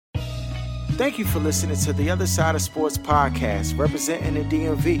Thank you for listening to the Other Side of Sports podcast, representing the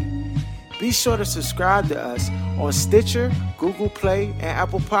DMV. Be sure to subscribe to us on Stitcher, Google Play, and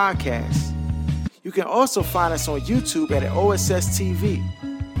Apple Podcasts. You can also find us on YouTube at OSS TV.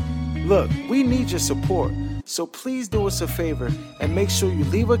 Look, we need your support, so please do us a favor and make sure you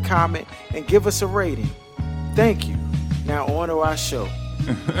leave a comment and give us a rating. Thank you. Now on to our show.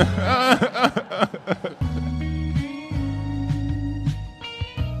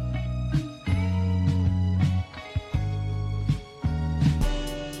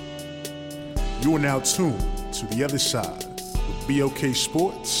 You are now tuned to The Other Side with BOK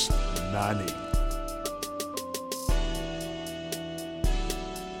Sports 980.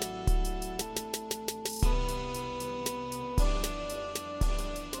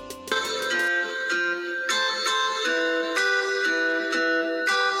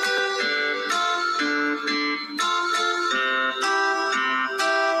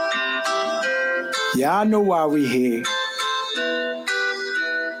 Y'all know why we here.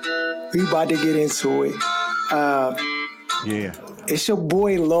 We about to get into it. Yeah. It's your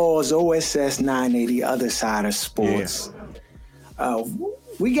boy Laws, OSS 980, Other Side of Sports. Yeah.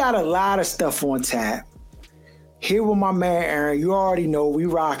 We got a lot of stuff on tap. Here with my man Aaron, you already know we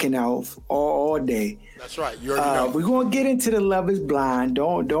rocking out all day. That's right. You already know. We're gonna get into the Love Is Blind.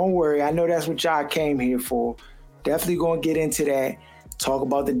 Don't worry. I know that's what y'all came here for. Definitely gonna get into that. Talk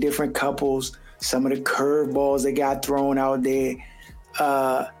about the different couples, some of the curveballs that got thrown out there.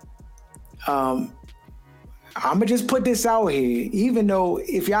 I'm gonna just put this out here. Even though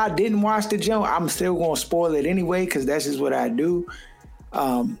if y'all didn't watch the jump, I'm still gonna spoil it anyway because that's just what I do.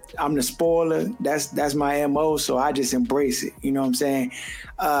 I'm the spoiler. That's my MO. So I just embrace it. You know what I'm saying?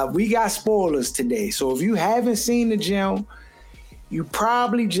 We got spoilers today. So if you haven't seen the jump, you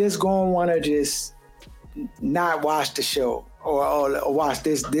probably just gonna want to just not watch the show or watch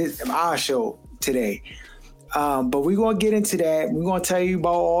this our show today. But we're going to get into that. We're going to tell you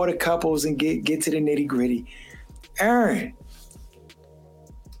about all the couples and get to the nitty gritty. Aaron,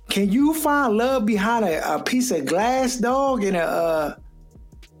 can you find love behind a piece of glass, dog? And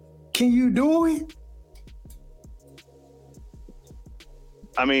can you do it?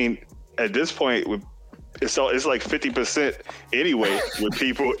 I mean, at this point, it's like 50% anyway with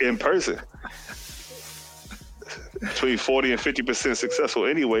people in person. Between 40 and 50% successful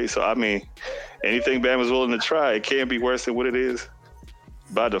anyway. So, I mean, anything Bama's willing to try, it can't be worse than what it is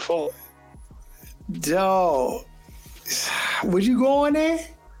by default. Dog, would you go in there?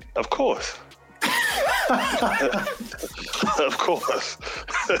 Of course. Of course.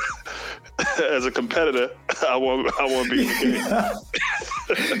 As a competitor, I won't be in the game.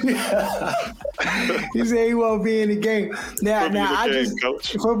 You say he won't be in the game. Now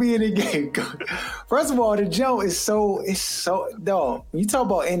for being in the game, coach. First of all, the joke is so dog. When you talk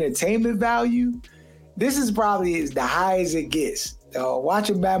about entertainment value, this is probably the highest it gets.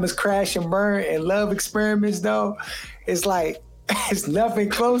 Watching Bama's crash and burn and love experiments, though, it's like it's nothing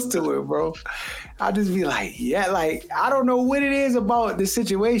close to it, bro. I'll just be like, yeah, like I don't know what it is about the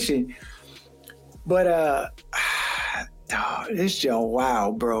situation. But this Joe,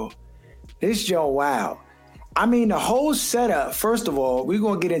 wow, bro. This Joe, wow. I mean, the whole setup, first of all, we're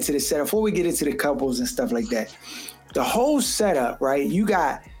going to get into the setup before we get into the couples and stuff like that. The whole setup, right? You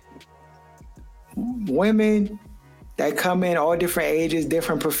got women that come in all different ages,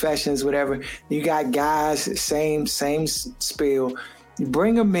 different professions, whatever. You got guys, same spiel. You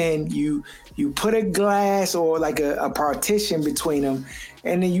bring them in, you put a glass or like a partition between them,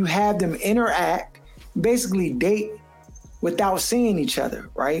 and then you have them interact, basically date without seeing each other,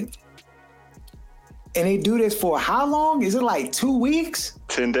 right? And they do this for how long? Is it like 2 weeks?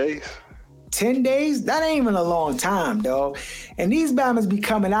 10 days. 10 days? That ain't even a long time, dog. And these Bammers be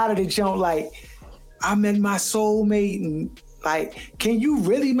coming out of the jump like, I met my soulmate. And like, can you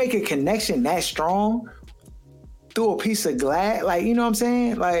really make a connection that strong through a piece of glass? Like, you know what I'm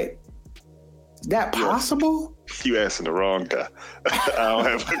saying? Like, that possible? You asking the wrong guy. I don't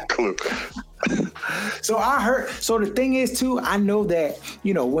have a clue. So the thing is too, I know that,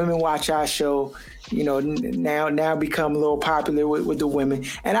 women watch our show, now become a little popular with the women.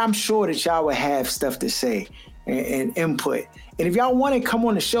 And I'm sure that y'all would have stuff to say and input. And if y'all want to come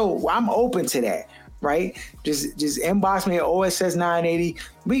on the show, I'm open to that, right? Just inbox me at OSS 980.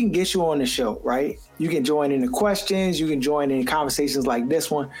 We can get you on the show, right? You can join in the questions. You can join in conversations like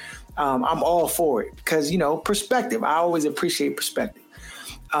this one. I'm all for it because, perspective. I always appreciate perspective.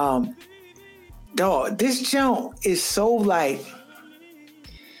 Dog, this jump is so like,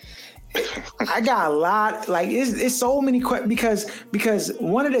 I got a lot, like it's so many questions because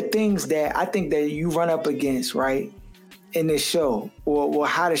one of the things that I think that you run up against, right, in this show, or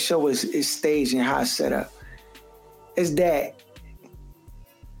how the show is staged and how it's set up, is that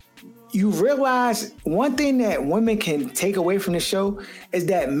you realize one thing that women can take away from the show is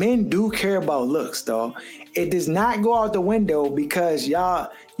that men do care about looks, dog. It does not go out the window because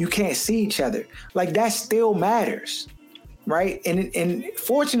you can't see each other. Like, that still matters, right? And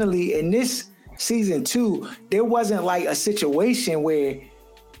fortunately, in this season 2, there wasn't like a situation where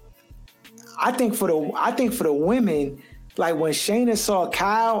I think for the women, like when Shayna saw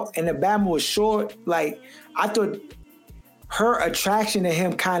Kyle and the Bama was short, like I thought her attraction to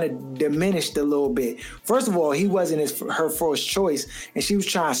him kind of diminished a little bit. First of all, he wasn't her first choice, and she was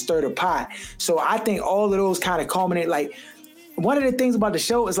trying to stir the pot. So I think all of those kind of culminate. Like, one of the things about the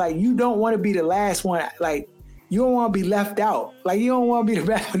show is like you don't want to be the last one. Like, you don't want to be left out. Like, you don't want to be the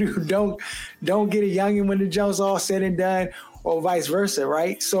bad one who don't get a youngin' when the joke's all said and done, or vice versa,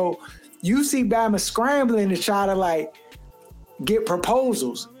 right? So you see Bama scrambling to try to like get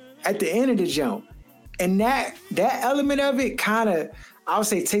proposals at the end of the jump. And that element of it kind of, I would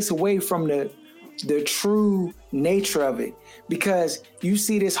say, takes away from the true nature of it, because you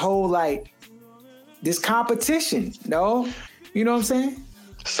see this whole like this competition, no? You know what I'm saying?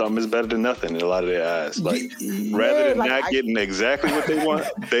 Something is better than nothing in a lot of their eyes. Like, rather than not getting exactly what they want,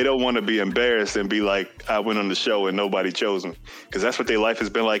 they don't want to be embarrassed and be like, I went on the show and nobody chose me. Because that's what their life has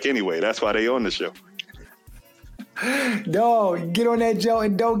been like anyway. That's why they on the show. No, get on that joke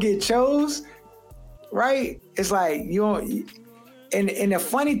and don't get chose. Right? It's like you don't, and the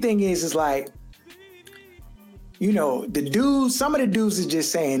funny thing is like, you know, some of the dudes is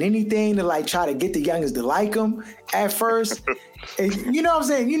just saying anything to like try to get the youngest to like them at first. And you know what I'm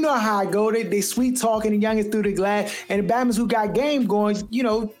saying? You know how I go. They sweet talking the youngest through the glass, and the Bama's who got game going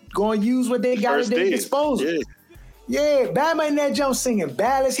to use what they got at their disposal. Yeah, Bama in that jump singing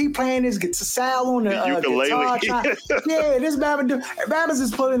ballads. He playing his Sal on the guitar. This Bama's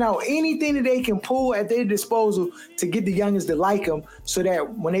is pulling out anything that they can pull at their disposal to get the youngest to like them, so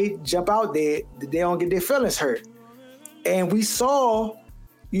that when they jump out there, they don't get their feelings hurt. And we saw,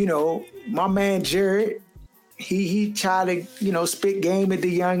 my man Jared, he tried to, spit game at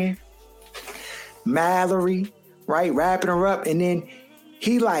the youngin. Mallory, right, wrapping her up, and then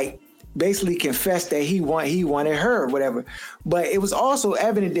he like basically confessed that he wanted her or whatever. But it was also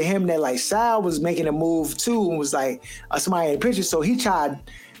evident to him that like Sal was making a move too and was like somebody in the picture. So he tried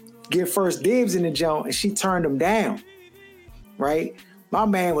to get first dibs in the jump and she turned him down. Right? My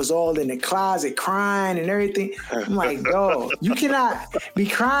man was all in the closet crying and everything. I'm like, dog, you cannot be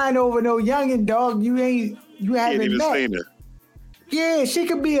crying over no youngin', dog. You haven't met. Seen her. Yeah, she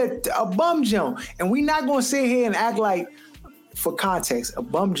could be a bum jump. And we not gonna sit here and act like, for context, a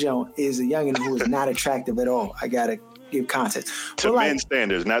bum jump is a youngin' who is not attractive at all. I gotta give context. To men's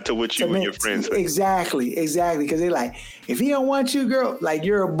standards, not to what you and your friends think. Exactly. Because they like, if he don't want you, girl, like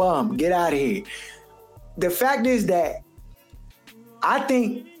you're a bum. Get out of here. The fact is that I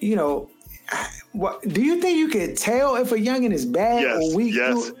think, what do you think you could tell if a youngin' is bad or weak?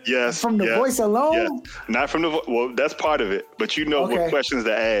 Yes. From the voice alone? Yes. Not from the voice. Well, that's part of it. But what questions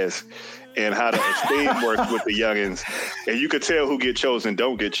to ask and how the esteem works with the youngins. And you could tell who get chosen,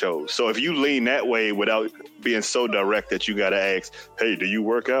 don't get chosen. So if you lean that way without being so direct that you got to ask, hey, do you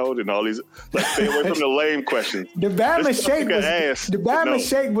work out? And all these, like, stay away from the lame questions. The Bama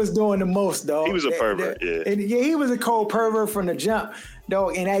Shake was doing the most, dog. He was a pervert, he was a cold pervert from the jump,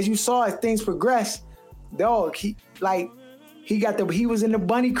 dog. And as you saw, as things progressed, dog, he was in the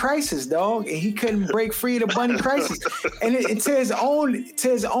bunny crisis, dog, and he couldn't break free of the bunny crisis, and it to his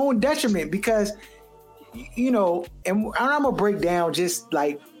own detriment, because and I'm gonna break down just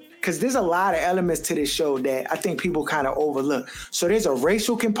like, because there's a lot of elements to this show that I think people kind of overlook. So there's a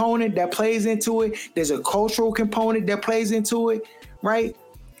racial component that plays into it. There's a cultural component that plays into it, right?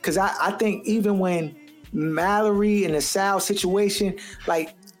 Because I think even when Mallory in the Sal situation,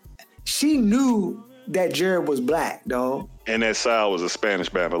 like, she knew that Jared was black, dog. And that Sal was a Spanish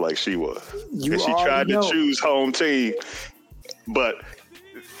Bama like she was. And she tried to choose home team, but...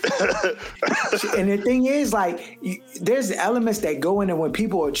 And the thing is, like, there's elements that go in it when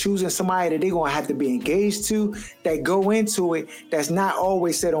people are choosing somebody that they're going to have to be engaged to, that go into it, that's not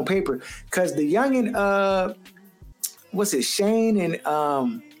always said on paper. Because the youngin', what's it, Shane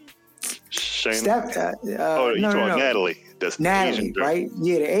and... Shane? You're talking Natalie. That's Natalie, right?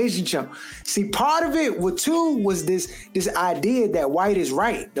 Yeah, the Asian chump. See, part of it was this idea that white is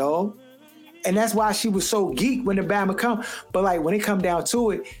right, dog. And that's why she was so geek when the Bama come. But like when it come down to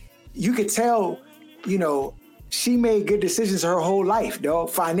it, you could tell, she made good decisions her whole life,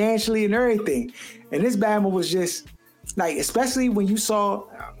 dog, financially and everything. And this Bama was just like, especially when you saw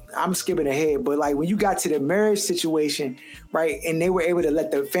I'm skipping ahead, but like when you got to the marriage situation, right, and they were able to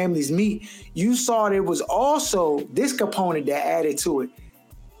let the families meet, you saw there was also this component that added to it.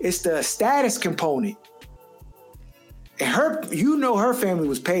 It's the status component. And her family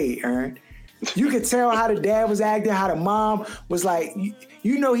was paid, Ern. You could tell how the dad was acting, how the mom was like,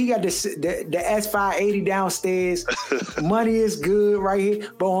 he got the S580 downstairs. Money is good right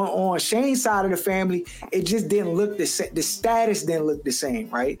here. But on Shane's side of the family, it just didn't look the same. The status didn't look the same,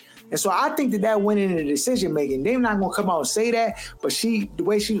 right? And so I think that went into the decision making. They're not gonna come out and say that, but the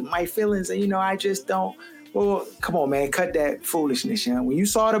way she my feelings, and I just don't. Well, come on, man, cut that foolishness, young. When you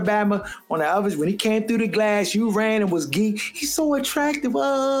saw the Bama on the others, when he came through the glass, you ran and was geek. He's so attractive,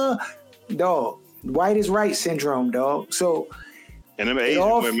 dog. White is right syndrome, dog. So, and them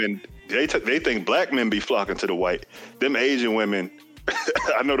Asian women, they think black men be flocking to the white. Them Asian women,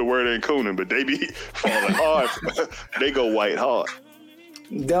 I know the word ain't cooning, but they be falling hard. They go white hard.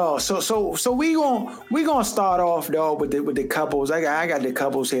 Dog. So we gonna start off, dog, with the couples. I got the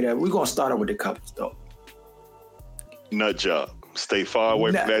couples here. We gonna start off with the couples, dog. Nut job. Stay far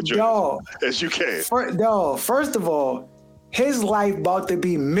away from that joke as you can. First of all, his life about to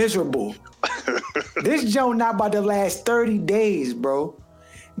be miserable. This joke not about to last 30 days, bro.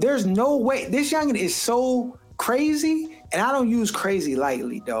 There's no way. This youngin' is so crazy, and I don't use crazy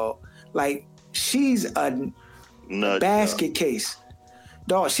lightly, dog. Like, she's a basket case.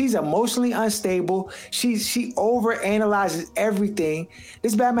 Dog, she's emotionally unstable. She overanalyzes everything.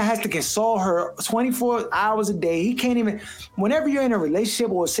 This Batman has to console her 24 hours a day. He can't even, whenever you're in a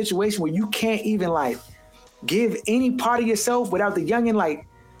relationship or a situation where you can't even like give any part of yourself without the youngin' like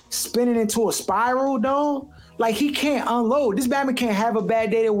spinning into a spiral, dog. Like, he can't unload. This Batman can't have a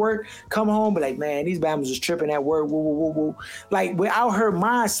bad day at work, come home, but like, man, these Batmans was tripping at work, woo, woo, woo, woo. Like, without her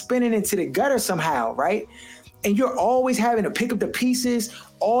mind spinning into the gutter somehow, right? And you're always having to pick up the pieces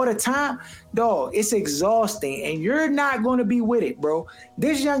all the time, dog, it's exhausting, and you're not going to be with it, bro.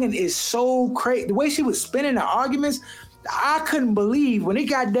 This youngin' is so crazy. The way she was spinning the arguments, I couldn't believe when it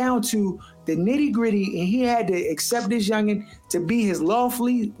got down to the nitty gritty and he had to accept this youngin' to be his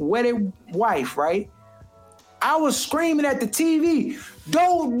lawfully wedded wife, right? I was screaming at the TV,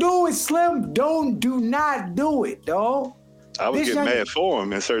 don't do it, Slim. Do not do it, dog. I was getting mad for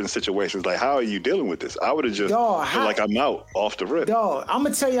him in certain situations. Like, how are you dealing with this? I would have just feel like I'm out off the rip. Dog, I'm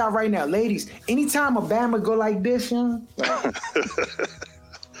going to tell y'all right now, ladies, anytime a Bama go like this, young,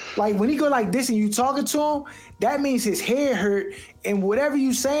 like when he go like this and you talking to him, that means his head hurt, and whatever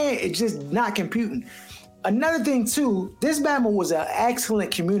you saying, it's just not computing. Another thing, too, this Bama was an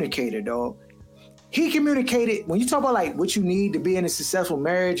excellent communicator, dog. He communicated, when you talk about like what you need to be in a successful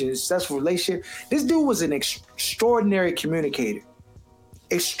marriage and a successful relationship, this dude was an extraordinary communicator.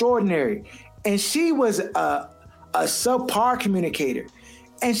 Extraordinary. And she was a subpar communicator.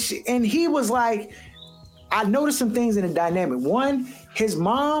 And he was like, I noticed some things in the dynamic. One, his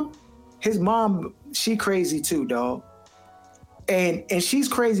mom, she crazy too, dog. And she's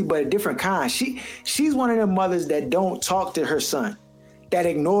crazy, but a different kind. She's one of them mothers that don't talk to her son, that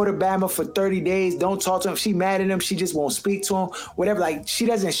ignored Obama for 30 days, don't talk to him. She mad at him, she just won't speak to him, whatever. Like, she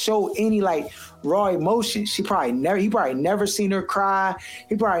doesn't show any like raw emotion. He probably never seen her cry.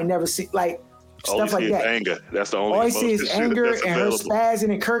 He probably never seen like stuff like that. Anger. That's the only all I see is anger and her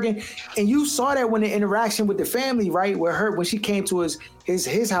spazzing and kirking. And you saw that when the interaction with the family, right? When she came to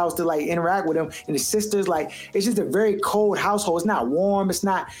his house to like interact with him and his sisters, like, it's just a very cold household. It's not warm. It's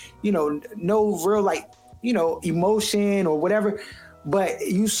not, no real like, emotion or whatever. But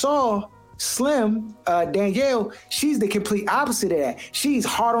you saw Slim, Danielle, she's the complete opposite of that. She's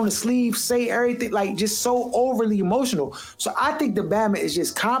hard on the sleeve, say everything, like just so overly emotional. So I think the Bama is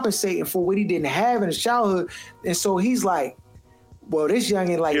just compensating for what he didn't have in his childhood. And so he's like, well, this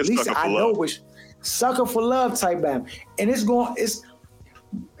youngin', like, at least I know which sucker for love type Bama. And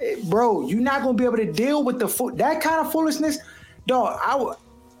bro, you're not going to be able to deal with that kind of foolishness. Dog,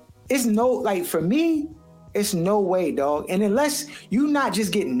 for me, it's no way, dog. And unless you not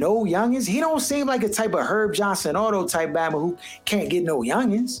just get no youngins, he don't seem like a type of Herb Johnson Auto type Bama who can't get no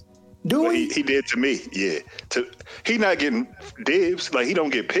youngins. He did to me, yeah. He not getting dibs, like he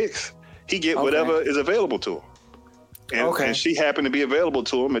don't get picks. He get whatever is available to him. And she happened to be available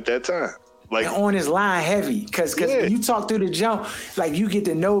to him at that time. Like, and on his line heavy, because when you talk through the jump, like you get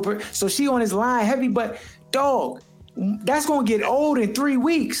to know her. So she on his line heavy, but dog, that's gonna get old in 3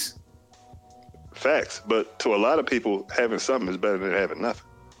 weeks. Facts, but to a lot of people, having something is better than having nothing.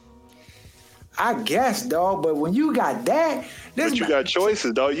 I guess, dog. But when you got that, but you got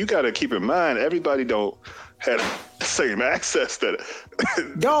choices, dog. You got to keep in mind, everybody don't have the same access that.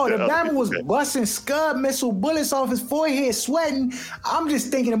 Dog, the Bama was busting Scud missile bullets off his forehead, sweating. I'm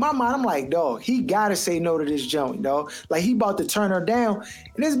just thinking in my mind, I'm like, dog, he gotta say no to this joint, dog. Like he about to turn her down.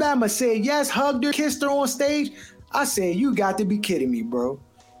 And this Bama said yes, hugged her, kissed her on stage. I said, you got to be kidding me, bro.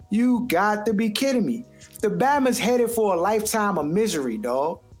 You got to be kidding me. The Bama's headed for a lifetime of misery,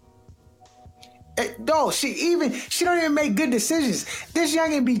 dog. Dog, she don't even make good decisions. This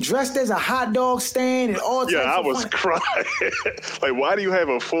youngin be dressed as a hot dog stand and all. Yeah, I was crying. Like, why do you have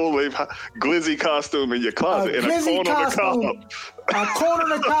a full length glizzy costume in your closet and a corn on the cob? A corn on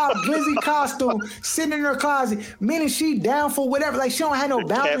the cob glizzy costume sitting in her closet, meaning she down for whatever. Like she don't have no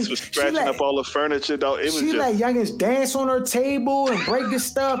boundaries. Cats was scratching up all the furniture, dog. It was she let youngins dance on her table and break this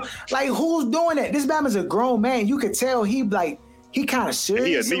stuff. Like who's doing that? This Bama's a grown man. You could tell he kind of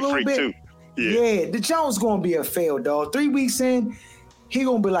serious. He a neat freak bit. Too. Yeah, the Jones gonna be a fail, dog. 3 weeks in, he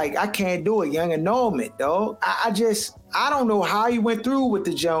gonna be like, I can't do it, young annulment, dog. I don't know how he went through with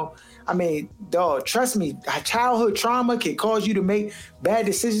the Jones. I mean, dog, trust me, childhood trauma can cause you to make bad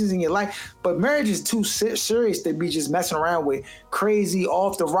decisions in your life, but marriage is too serious to be just messing around with crazy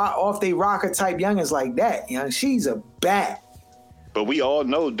off they rocker type youngins like that. You know, she's a bat. But we all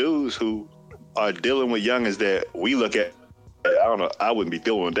know dudes who are dealing with youngins that we look at. I don't know. I wouldn't be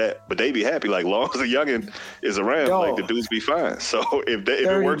dealing with that, but they be happy. Like long as the youngin is around, dog, like the dudes be fine. So if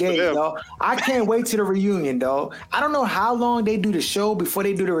it works for them, dog. I can't wait to the reunion, dog. I don't know how long they do the show before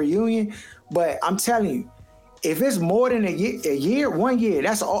they do the reunion, but I'm telling you, if it's more than a year, 1 year,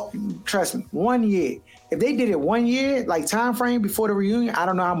 that's all. Trust me, 1 year. If they did it 1 year, like time frame before the reunion, I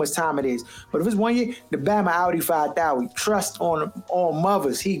don't know how much time it is, but if it's 1 year, the Bama Audi 5000, trust on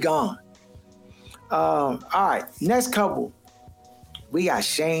mothers, he gone. All right, next couple. We got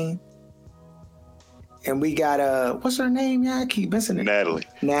Shane, and we got what's her name? Yeah, I keep missing it.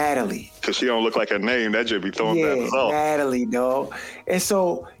 Natalie. Because she don't look like her name. That should be throwing Bama's off. Natalie, dog. And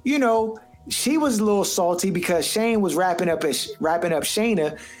so she was a little salty because Shane was wrapping up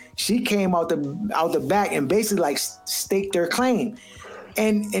Shayna. She came out the back and basically like staked their claim,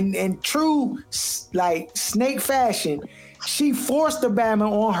 and in true like snake fashion, she forced the Bama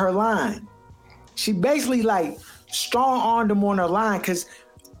on her line. She basically like strong-armed him on her line because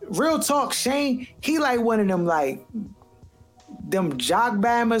real talk, Shane, he like one of them like them jock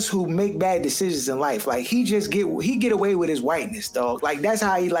Bamas who make bad decisions in life. Like he get away with his whiteness, dog. Like that's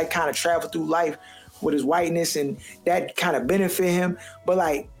how he like kind of travel through life with his whiteness, and that kind of benefit him. But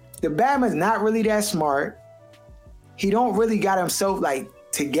like the Bama's not really that smart. He don't really got himself like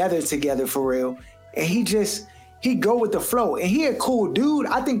together for real, and he go with the flow, and he a cool dude.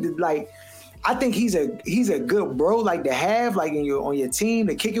 I think he's a good bro, like to have like on your team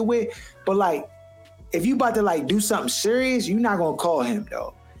to kick it with. But like, if you about to like do something serious, you're not gonna call him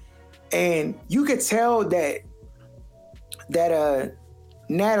though. And you could tell that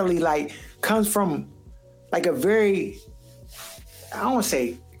Natalie like comes from like a very, I don't want to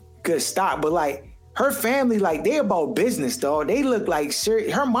say good stock, but like her family, like they about business, dog. They look like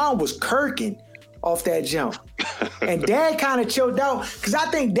serious. Her mom was kirking off that jump. And Dad kind of chilled out because I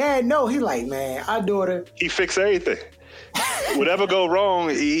think Dad know. He like, man, our daughter. He fix everything. Whatever go wrong,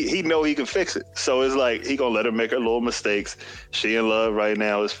 he know he can fix it. So it's like he gonna let her make her little mistakes. She in love right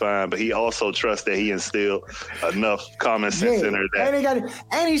now is fine, but he also trusts that he instilled enough common sense in her that.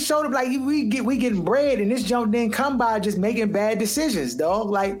 And he showed up like we getting bread, and this jump didn't come by just making bad decisions, dog.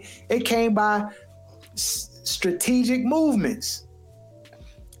 Like it came by strategic movements,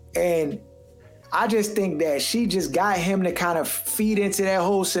 and I just think that she just got him to kind of feed into that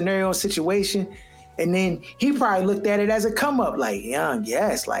whole scenario and situation. And then he probably looked at it as a come up, like,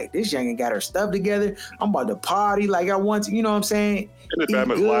 yes, like this youngin got her stuff together. I'm about to party like I want to, you know what I'm saying? And the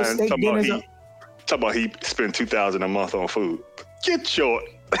Bama's lying, talking about he spend $2,000 a month on food. Get your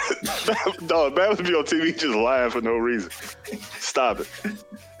dog, Bama's be on TV just lying for no reason. Stop it.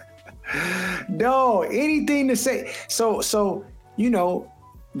 No, anything to say. So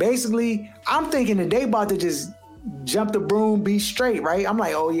basically, I'm thinking that they about to just jump the broom, be straight, right? I'm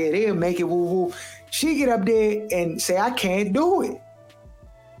like, oh yeah, they'll make it woo woo. She get up there and say, I can't do it.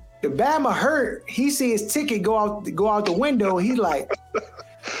 The Bama hurt. He see his ticket go out the window. He like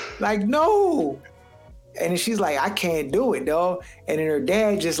no. And then she's like, I can't do it, dog. And then her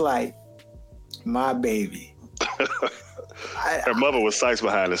dad just like, my baby. Her mother was Sykes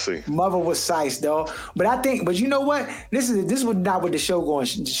behind the scene. Mother was Sykes, dog. But you know what? This is not what the show going.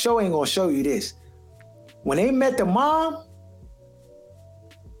 The show ain't gonna show you this. When they met the mom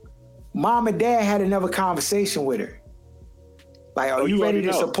and dad had another conversation with her. Like, are you ready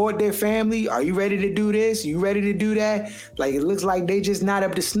to support their family? Are you ready to do this? You ready to do that? Like, it looks like they just not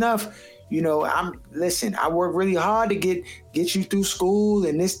up to snuff. You know, I work really hard to get you through school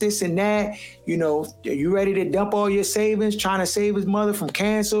and this and that. You know, are you ready to dump all your savings, trying to save his mother from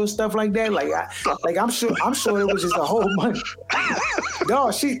cancer and stuff like that? I'm sure it was just a whole bunch.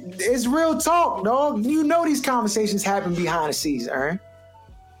 Dog, it's real talk, dog. You know these conversations happen behind the scenes, Ern.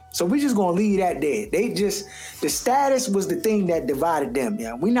 So we just gonna leave that there. The status was the thing that divided them.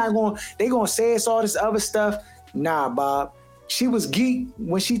 Yeah, they gonna say it's all this other stuff. Nah, Bob. She was geek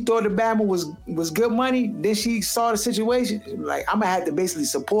when she thought the Bama was good money. Then she saw the situation. Like, I'm gonna have to basically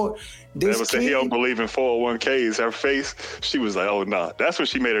support this. Ever said he don't believe in 401ks. Her face, she was like, "Oh nah." That's when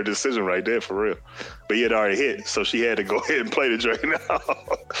she made her decision right there for real. But he had already hit, so she had to go ahead and play the drain out.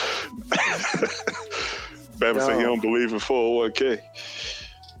 Bama said he don't believe in 401k.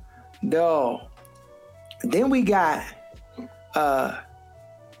 No. Then we got what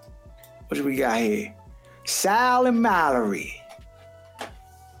do we got here? Sal and Mallory.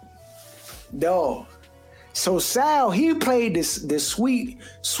 Dog. So Sal, he played this sweet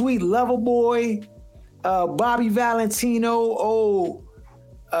lover boy, Bobby Valentino,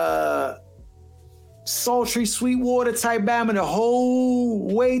 sultry Sweetwater type Bama the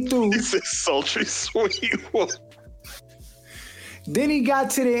whole way through. He said sultry Sweetwater. Then he got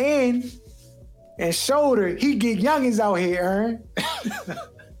to the end and showed her he get youngins out here, Ern.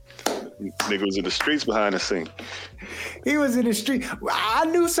 Nigga was in the streets behind the scene. He was in the street. I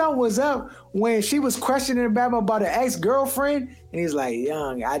knew something was up when she was questioning about an ex-girlfriend, and he's like,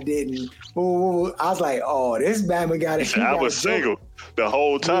 "Young, I didn't." I was like, "Oh, this Bama got it." I was single the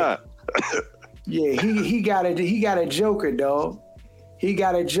whole time. Yeah, he got a joker, dog. He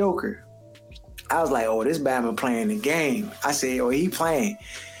got a joker. I was like, "Oh, this Bama playing the game." I said, "Oh, he playing,"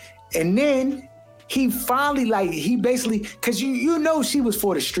 and then. He finally, he basically, because you know she was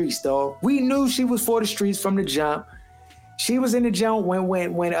for the streets, dog. We knew she was for the streets from the jump. She was in the jump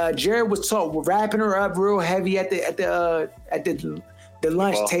when Jared was wrapping her up real heavy at the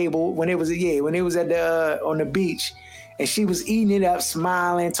lunch table when it was at the on the beach, and she was eating it up,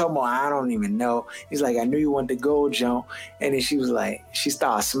 smiling, talking about, "I don't even know." He's like, "I knew you wanted to go, Joan," and then she was like, she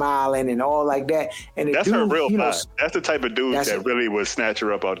started smiling and all like that. And that's her real vibe. That's the type of dude that really would snatch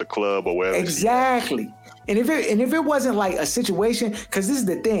her up out the club or wherever. Exactly. And if it wasn't like a situation, because this is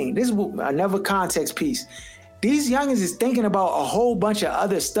the thing, this is another context piece. These youngins is thinking about a whole bunch of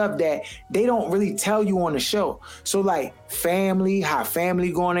other stuff that they don't really tell you on the show. So like family, how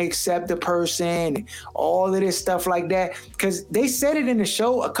family going to accept the person, all of this stuff like that. Because they said it in the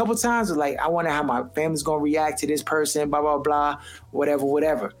show a couple times, like, I wonder how my family's going to react to this person, blah, blah, blah,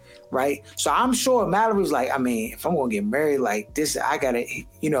 whatever, right? So I'm sure Mallory was like, I mean, if I'm going to get married like this, I got to,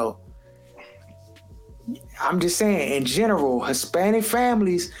 I'm just saying, in general, Hispanic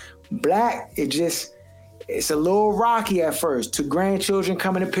families, Black, it's a little rocky at first. Two grandchildren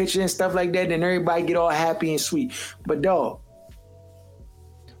come in the picture and stuff like that, and everybody get all happy and sweet. But dog,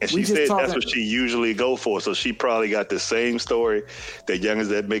 and she said that's what she usually go for. So she probably got the same story that youngins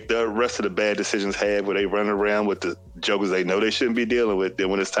that make the rest of the bad decisions have, where they run around with the jokers they know they shouldn't be dealing with. Then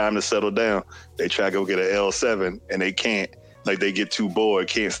when it's time to settle down, they try to go get an L7 and they can't. Like, they get too bored,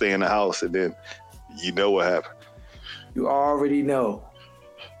 can't stay in the house, and then you know what happened. You already know.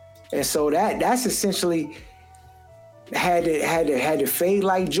 And so that's essentially had to fade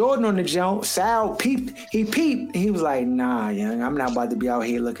like Jordan on the jump. Sal peeped. He was like, "Nah, young, I'm not about to be out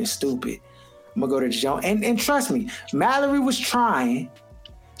here looking stupid. I'm gonna go to the jump." And trust me, Mallory was trying.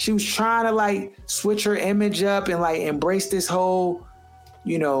 She was trying to like switch her image up and like embrace this whole,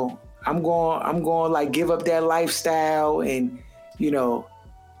 I'm going like give up that lifestyle and,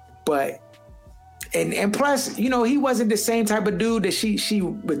 but. And plus, he wasn't the same type of dude that she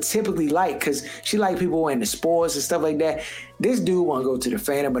would typically like, because she liked people in the sports and stuff like that. This dude want to go to the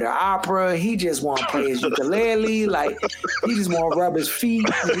Phantom of the Opera. He just want to play his ukulele. Like, he just want to rub his feet.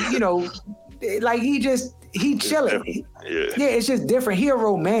 Like he chilling. Yeah, it's just different. He a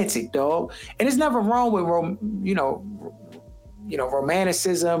romantic, dog. And there's nothing wrong with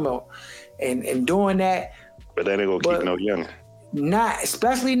romanticism and doing that. But that ain't gonna keep no young.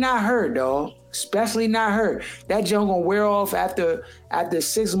 Especially not her, dog. Especially not her. That junk gonna wear off after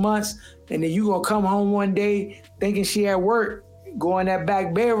 6 months, and then you gonna come home one day thinking she at work, go in that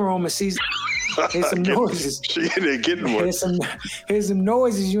back bedroom and hear some noises. She in there getting work. Hear some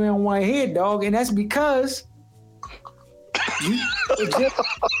noises you don't want to hear, dog, and that's because she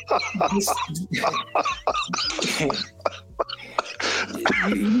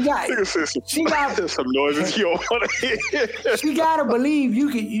got some noises you don't want to hear. She gotta believe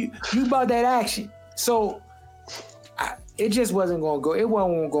you about that action. So it just wasn't going to go. It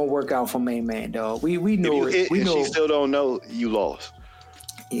wasn't going to work out for Main Man, dog. We knew it. We knew. She still don't know, you lost.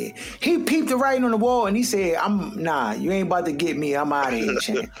 Yeah, he peeped the writing on the wall and he said, you ain't about to get me. I'm out of here,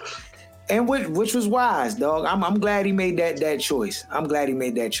 champ. And which was wise, dog. I'm glad he made that choice. I'm glad he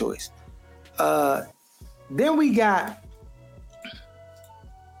made that choice. Then we got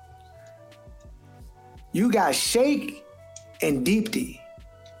Shake and Deepti.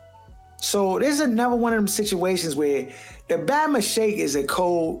 So this is another one of them situations where the Bama Shake is a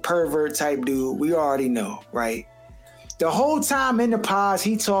cold pervert type dude. We already know, right? The whole time in the pods,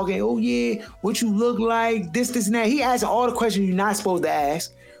 he talking, oh yeah, what you look like, this, and that. He asking all the questions you're not supposed to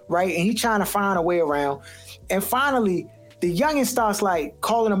ask, right? And he trying to find a way around. And finally, the youngin starts like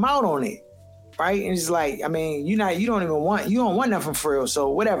calling him out on it, right? And it's like, I mean, you don't want nothing for real, so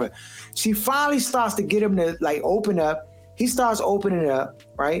whatever. She finally starts to get him to like open up. He starts opening up,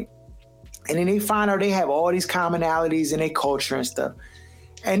 right? And then they find out they have all these commonalities in their culture and stuff.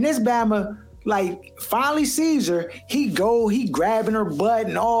 And this Bama, like, finally sees her. He grabbing her butt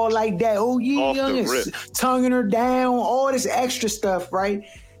and all like that. Oh, yeah, tonguing her down, all this extra stuff, right?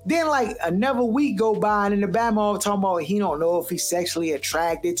 Then, like, another week go by, and then the Bama all talking about he don't know if he's sexually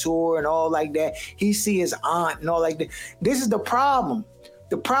attracted to her and all like that. He see his aunt and all like that. This is the problem.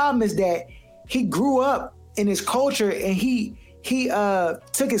 The problem is that he grew up in his culture, and he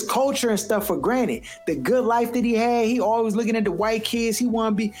took his culture and stuff for granted. The good life that he had, he always looking at the white kids. He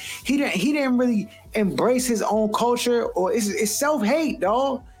didn't really embrace his own culture, or it's self-hate,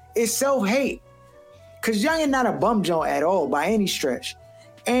 dog. It's self-hate. Cause Young is not a bum joint at all by any stretch.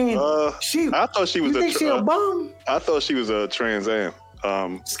 And I thought she was a bum. I thought she was a Trans Am.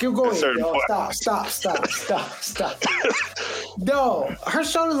 Still go ahead, dog. Stop. Dog, her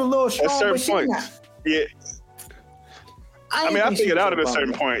shoulders a little strong, but she's not. Yeah. I figured out at a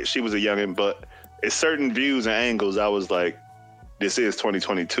certain point she was a youngin', but at certain views and angles, I was like, this is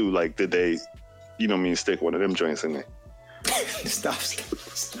 2022. Like, did they, stick one of them joints in there? Stop.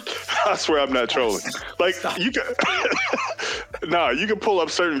 I swear I'm not trolling. Like, you can, you can pull up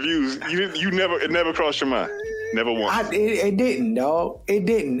certain views. It never crossed your mind. Never once. It didn't, dog. It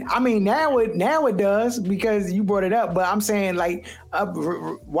didn't. I mean, now it does because you brought it up. But I'm saying, like,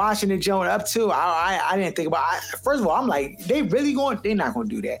 watching the joint up too, I didn't think about it. First of all, I'm like, they're not going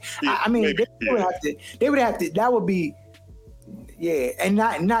to do that. Yeah, they would have to, that would be, yeah, and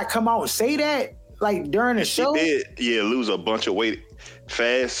not come out and say that, like, during the show. He did, lose a bunch of weight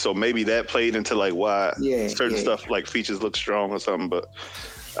fast. So maybe that played into, like, why certain stuff, like, features look strong or something, but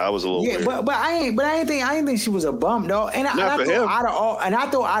I was a little weird. but I didn't think she was a bum though. And I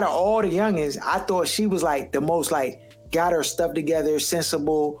thought out of all the youngins, I thought she was like the most like got her stuff together,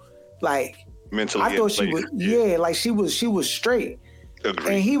 sensible, like mentally. I thought she was like she was straight.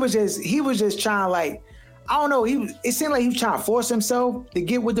 Agreed. And he was just trying to like, I don't know, it seemed like he was trying to force himself to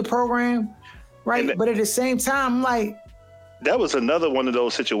get with the program, right? But at the same time, like, that was another one of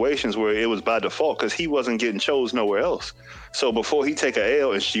those situations where it was by default because he wasn't getting chose nowhere else. So before he take a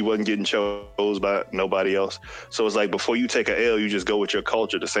L, and she wasn't getting chose by nobody else. So it's like before you take a L, you just go with your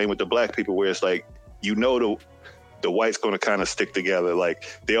culture. The same with the black people, where it's like, the white's going to kind of stick together. Like,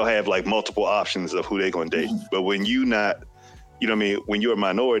 they'll have like multiple options of who they're going to date. But when you not, when you're a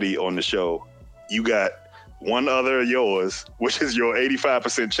minority on the show, you got one other of yours, which is your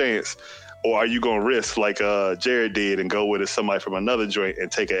 85% chance. Or are you going to risk like Jared did and go with somebody from another joint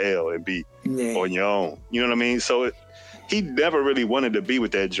and take a L and be on your own? You know what I mean? So he never really wanted to be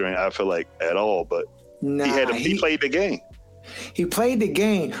with that joint, I feel like, at all. But he played the game. He played the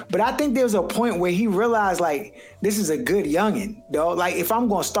game. But I think there was a point where he realized, like, this is a good youngin', dog. Like, if I'm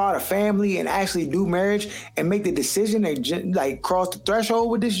going to start a family and actually do marriage and make the decision and, like, cross the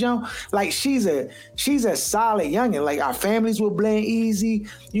threshold with this young, like, she's a solid youngin'. Like, our families will blend easy.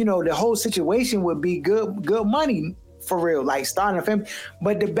 The whole situation would be good money for real, like, starting a family.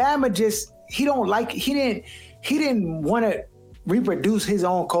 But the Bama he didn't want to reproduce his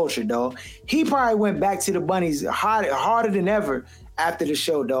own culture, dog. He probably went back to the bunnies harder than ever after the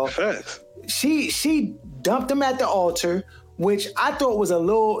show, dog. Facts. She dumped him at the altar, which I thought was a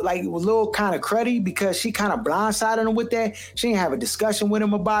little kind of cruddy because she kind of blindsided him with that. She didn't have a discussion with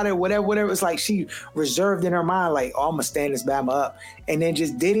him about it, whatever. It's like she reserved in her mind, like, oh, I'm gonna stand this Bama up, and then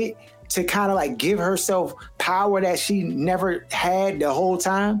just did it to kind of like give herself power that she never had the whole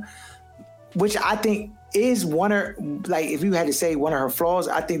time, which I think is one of, like, if you had to say one of her flaws,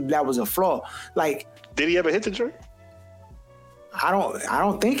 I think that was a flaw. Like, did he ever hit the joint? I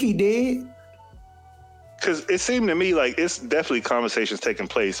don't think he did. Because it seemed to me like it's definitely conversations taking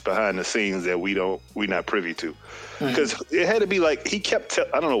place behind the scenes that we're not privy to. Because it had to be like he kept.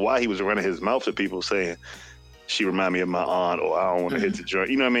 I don't know why he was running his mouth to people saying she remind me of my aunt, or I don't want to hit the joint.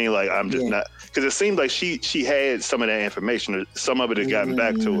 You know what I mean? Like, I'm just not, because it seemed like she had some of that information, or some of it had gotten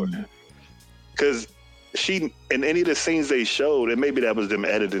back to her. Because she, in any of the scenes they showed, and maybe that was them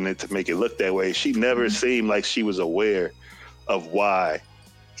editing it to make it look that way, she never seemed like she was aware of why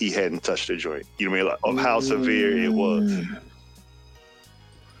he hadn't touched the joint. You know what I mean? Like, of how severe it was.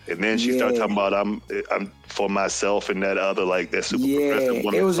 And then she started talking about I'm for myself and that other, like, that super progressive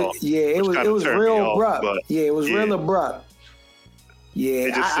woman. It was talk, it was real abrupt. But, it was real abrupt. Yeah,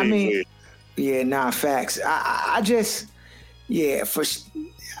 I mean, weird. Yeah, nah, facts. I just,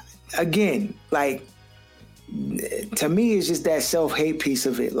 again, like, to me, it's just that self-hate piece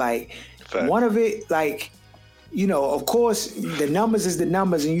of it. Like, one of it, like, you know, of course, the numbers is the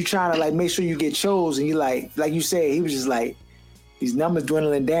numbers, and you trying to, like, make sure you get chose, and you like you said, he was just like, these numbers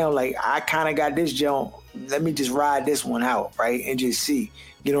dwindling down, like, I kind of got this jump, let me just ride this one out, right, and just see,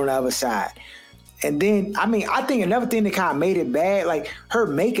 get on the other side. And then, I mean, I think another thing that kind of made it bad, like, her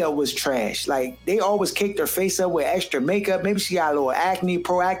makeup was trash. Like, they always caked her face up with extra makeup. Maybe she got a little acne,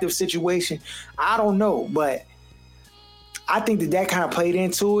 proactive situation. I don't know, but I think that kind of played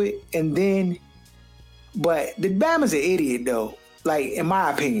into it. And then, but the Bama's an idiot, though, like, in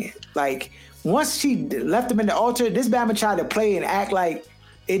my opinion. Like, once she left him in the altar, this Bama tried to play and act like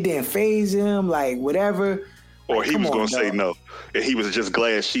it didn't faze him, like, whatever. Or like, he was going to say no. And he was just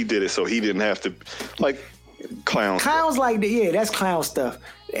glad she did it so he didn't have to, like, clowns stuff. Like that, yeah, that's clown stuff.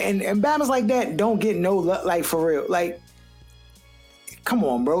 And Bama's like that don't get no luck, like, for real. Like, come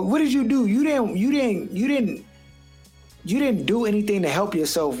on, bro. What did you do? You didn't do anything to help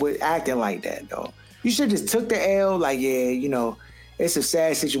yourself with acting like that, though. You should just took the L, like, yeah, you know, it's a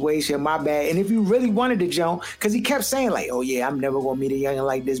sad situation, my bad. And if you really wanted to jump, because he kept saying, like, oh, yeah, I'm never going to meet a youngin'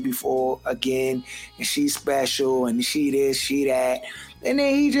 like this before again, and she's special, and she this, she that. And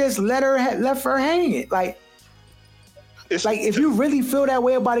then he just left her hanging. Like, if you really feel that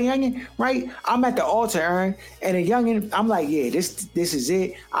way about a youngin', right? I'm at the altar, Aaron, and a youngin', I'm like, yeah, this is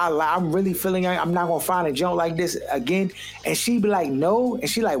it. I'm really feeling young. I'm not gonna find a jump like this again. And she be like, no, and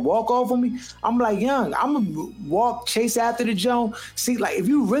she like walk off on me. I'm like, young, I'm gonna chase after the jump. See, like, if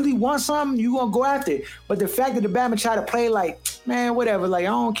you really want something, you gonna go after it. But the fact that the Bama try to play like, man, whatever, like,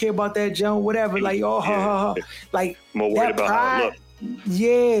 I don't care about that jump, whatever, like, oh, like, more worried about how it look.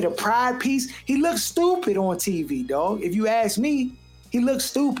 Yeah, the pride piece. He looks stupid on TV, dog. If you ask me, he looks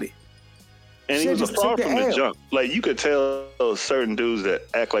stupid. And he was far from the jump. Like, you could tell certain dudes that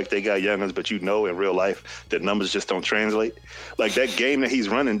act like they got youngins, but you know in real life that numbers just don't translate. Like, that game that he's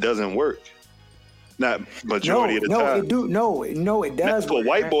running doesn't work. Not majority of the time. No, it does. For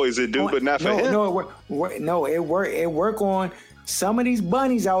white boys, it do, but not for him. It work on some of these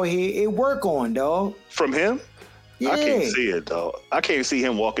bunnies out here. It work on, dog. From him? Yeah. I can't see it, though. I can't see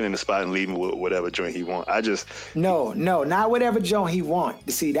him walking in the spot and leaving with whatever joint he want. No, not whatever joint he want.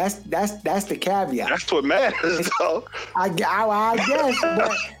 See, that's the caveat. That's what matters, though. I guess,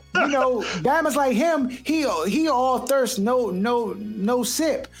 but you know, Bama's like him. He all thirst, no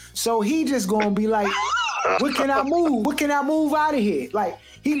sip. So he just gonna be like, what can I move? What can I move out of here? Like,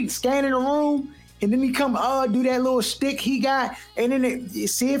 he scanning the room. And then he come, do that little stick he got, and then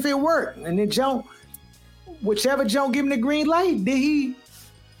see if it worked. And then jump. Whichever Joe give him the green light,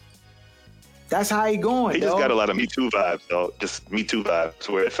 that's how he going. He just got a lot of Me Too vibes, though. Just Me Too vibes,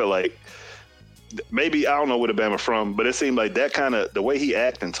 where it felt like maybe, I don't know where the Bama from, but it seemed like that kind of, the way he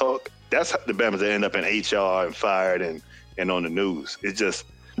act and talk, that's how the Bamas that end up in HR and fired and on the news. It's just,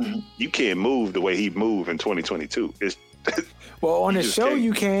 you can't move the way he moved in 2022. Well, on the show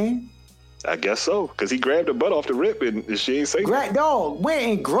you can. I guess so, because he grabbed her butt off the rip and she ain't say nothing. Dog went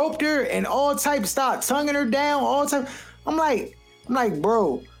and groped her and all types, started tonguing her down, all type. I'm like,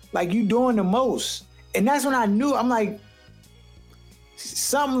 bro, like, you doing the most. And that's when I knew, I'm like,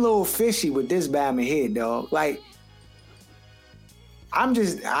 something a little fishy with this Bama head, dog. Like, I'm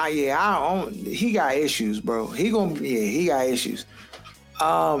just, he got issues, bro. He got issues.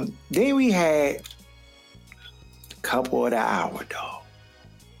 Then we had couple of the hour, dog.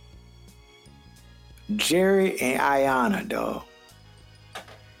 Jared and Ayanna, dog.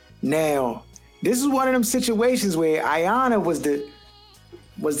 Now, this is one of them situations where Ayanna was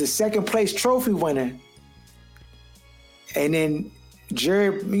the second place trophy winner. And then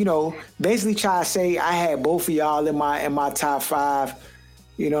Jared, you know, basically tried to say I had both of y'all in my top 5.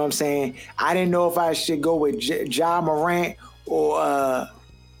 You know what I'm saying? I didn't know if I should go with Ja Morant or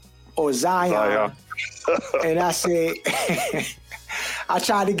Zion. And I said I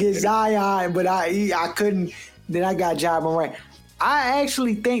tried to get Zion, but I couldn't. Then I got Ja Morant. I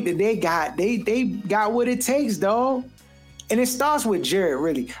actually think that they got what it takes, dog. And it starts with Jared,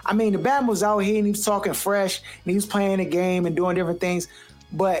 really. I mean, the Bama was out here and he was talking fresh and he was playing the game and doing different things.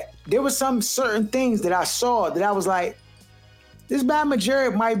 But there was some certain things that I saw that I was like, this Bama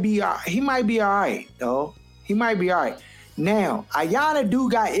Jared might be all right, though. He might be all right. Now, Ayanna do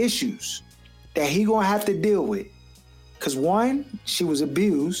got issues that he gonna have to deal with. Cause one, she was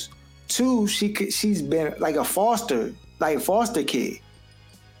abused. Two, she's been like a foster kid.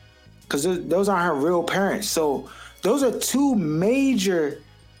 Cause those aren't her real parents. So those are two major,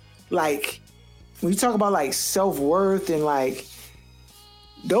 like, when you talk about like self-worth and like,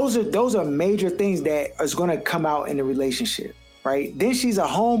 those are major things that is gonna come out in the relationship, right? Then she's a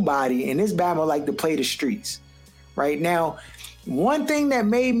homebody, and this Bama like to play the streets, right? Now, one thing that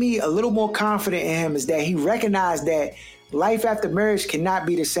made me a little more confident in him is that he recognized that life after marriage cannot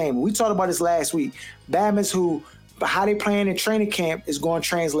be the same. We talked about this last week. Bama's how they playing in training camp is going to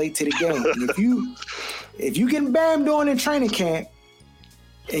translate to the game. And if you get bammed on in training camp,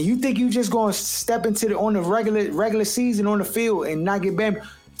 and you think you just going to step on the regular season on the field and not get bammed,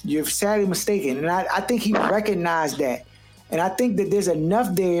 you're sadly mistaken. And I think he recognized that. And I think that there's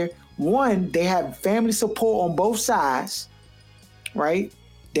enough there. One, they have family support on both sides, right?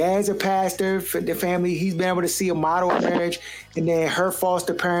 Dad's a pastor for the family. He's been able to see a model of marriage. And then her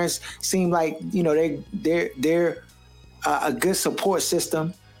foster parents seem like, you know, they're a good support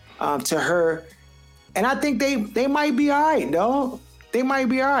system to her. And I think they might be all right, though. They might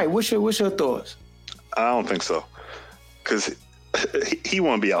be all right. What's your thoughts? I don't think so. Because he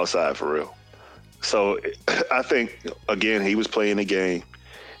won't be outside for real. So I think, again, he was playing the game.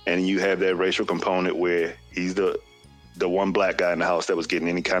 And you have that racial component where he's the one black guy in the house that was getting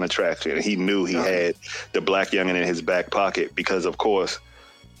any kind of traction. And he knew he had the black youngin in his back pocket because, of course,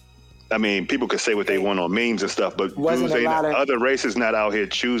 I mean, people could say what they want on memes and stuff, but other races not out here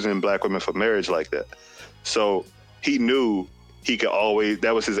choosing black women for marriage like that. So he knew he could always,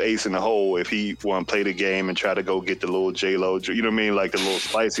 that was his ace in the hole if he want to play the game and try to go get the little J-Lo, you know what I mean? Like the little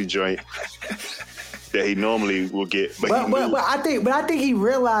spicy joint that he normally will get. But I think he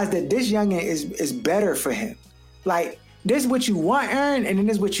realized that this youngin is better for him. Like, this is what you want, Aaron, and then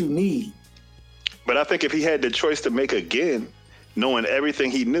this is what you need. But I think if he had the choice to make again, knowing everything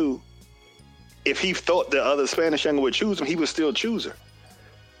he knew, if he thought the other Spanish youngin would choose him, he would still choose her.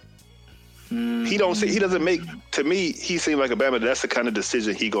 He doesn't make, to me, he seemed like a Bama. That's the kind of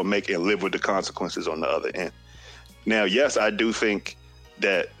decision he gonna make and live with the consequences on the other end. Now, yes, I do think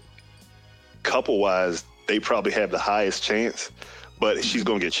that couple-wise, they probably have the highest chance, but she's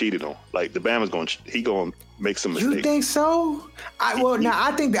gonna get cheated on. Like the Bama's gonna make some mistakes. You think so? I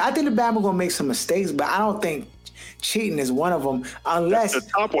think the Bama gonna make some mistakes, but I don't think cheating is one of them. Unless that's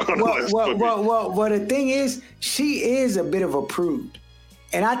the top one on the list. Well, the thing is, she is a bit of a prude,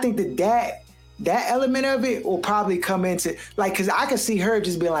 and I think that element of it will probably come into, like, because I could see her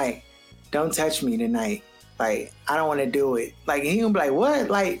just be like, "Don't touch me tonight. Like, I don't want to do it." Like, and he gonna be like, "What?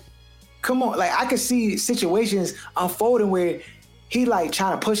 Like, come on." Like, I could see situations unfolding where he like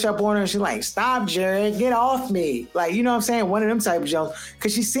trying to push up on her and she's like, "Stop, Jared, get off me." Like, you know what I'm saying? One of them type of jumps.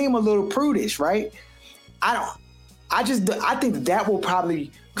 Because she seemed a little prudish, right? I think that will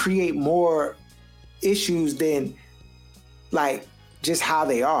probably create more issues than like just how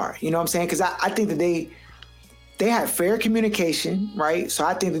they are. You know what I'm saying? Because I think that they have fair communication, right? So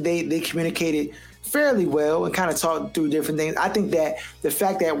I think that they communicated fairly well and kind of talked through different things. I think that the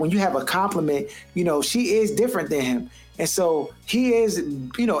fact that when you have a compliment, you know, she is different than him. And so he is,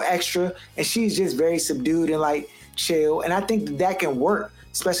 you know, extra, and she's just very subdued and like chill. And I think that can work,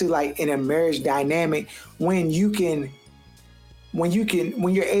 especially like in a marriage dynamic when you're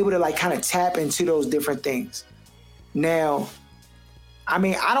able to like kind of tap into those different things. Now, I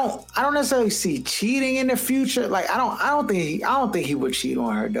mean, I don't necessarily see cheating in the future. Like, I don't think he would cheat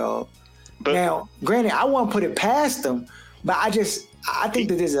on her, dog. But now, granted, I won't put it past him, but I think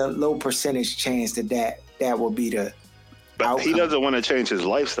that there's a low percentage chance that will be the outcome. He doesn't want to change his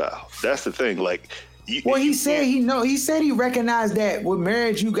lifestyle. That's the thing. Like, he said he recognized that with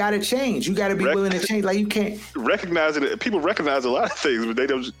marriage you got to change. You got to be willing to change. Like, you can't recognize it. People recognize a lot of things, but they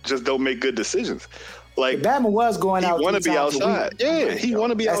don't make good decisions. Like, Bama was going out. He want to be outside. Yeah, he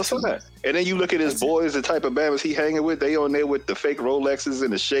want to be outside. And then you look at his boys, the type of Bamas he hanging with. They on there with the fake Rolexes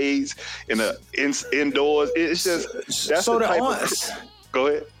and the shades and the indoors. It's just that's so the type of. Go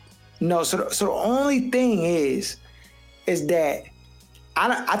ahead. No, so the only thing is that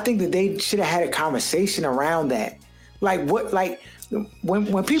I think that they should have had a conversation around that. Like what? Like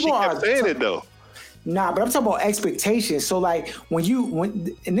when people are saying it though. Nah, but I'm talking about expectations. So like when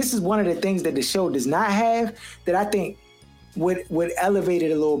and this is one of the things that the show does not have that I think would elevate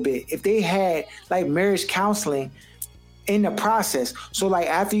it a little bit. If they had like marriage counseling in the process. So like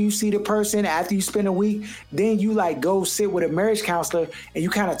after you see the person, after you spend a week, then you like go sit with a marriage counselor and you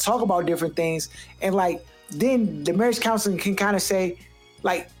kind of talk about different things. And like, then the marriage counselor can kind of say,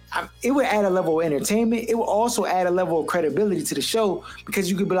 like, it would add a level of entertainment. It will also add a level of credibility to the show, because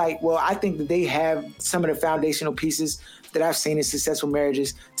you could be like, well, I think that they have some of the foundational pieces that I've seen in successful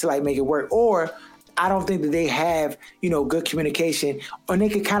marriages to like make it work. Or I don't think that they have, good communication, or they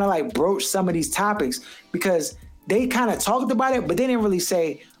could kind of like broach some of these topics, because they kind of talked about it, but they didn't really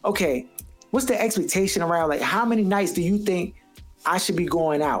say, okay, what's the expectation around, like, how many nights do you think I should be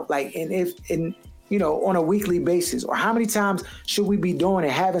going out? Like, on a weekly basis, or how many times should we be doing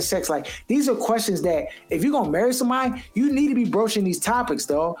and having sex? Like, these are questions that if you're going to marry somebody, you need to be broaching these topics,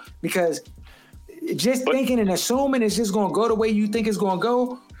 though, because thinking and assuming it's just going to go the way you think it's going to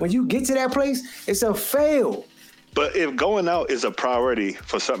go, when you get to that place, it's a fail. But if going out is a priority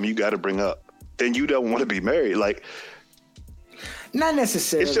for something you got to bring up, then you don't want to be married. Like, not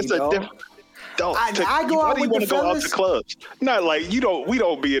necessarily. It's just a different. I go out with the fellas. Go out to clubs? Not like we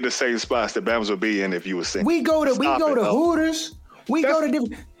don't be in the same spots that Bams would be in if you were single. We go to Hooters. We go to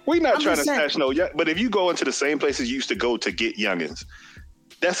different. We're not trying to snatch no young, but if you go into the same places you used to go to get youngins,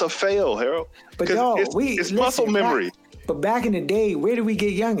 that's a fail, Harold. But it's muscle memory. But back in the day, where did we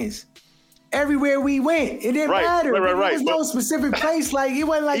get youngins? Everywhere we went, it didn't matter. Right. There was no specific place. Like, it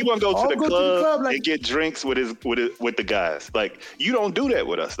wasn't like he wouldn't go to the club and get drinks with the guys. Like, you don't do that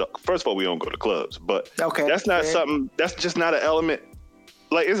with us. First of all, we don't go to clubs, but that's not something. That's just not an element.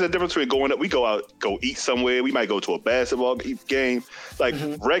 Like, there's a difference between going up. We go out, go eat somewhere. We might go to a basketball game, like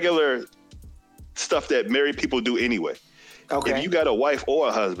regular stuff that married people do anyway. Okay. If you got a wife or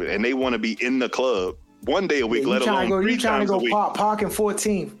a husband and they want to be in the club one day a week, let alone 3 times a week. You trying to go park in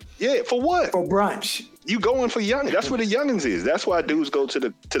 14th. Yeah, for what? For brunch. You going for youngins. That's where the youngins is. That's why dudes go to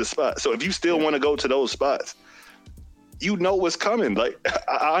the spot. So if you still want to go to those spots, you know what's coming. Like,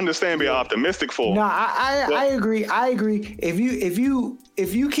 I understand being optimistic for. No, I agree. I agree. If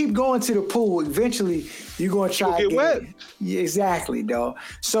you keep going to the pool, eventually you're gonna try to get wet. Yeah, exactly, dog.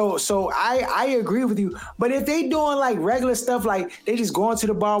 So I agree with you. But if they doing like regular stuff, like they just going to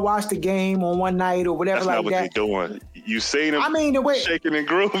the bar, watch the game on one night or whatever, that's like not what they doing. You seen him? The way shaking and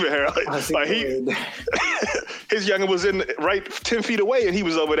grooving. Like his youngin was right 10 feet away, and he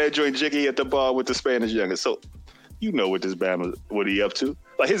was over there joint jiggy at the bar with the Spanish youngin. So you know what this Bama, what he up to.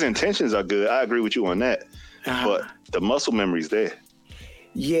 Like, his intentions are good. I agree with you on that. But the muscle memory's there.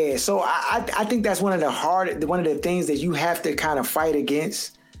 Yeah, so I think that's one of the things that you have to kind of fight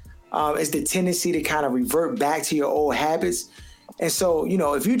against is the tendency to kind of revert back to your old habits. And so,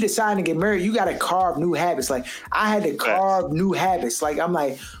 if you decide to get married, you got to carve new habits. Like, I had to carve new habits. Like, I'm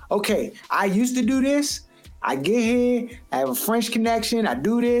like, okay, I used to do this. I get here, I have a French connection, I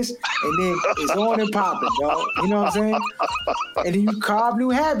do this, and then it's on and popping, dog. You know what I'm saying? And then you carve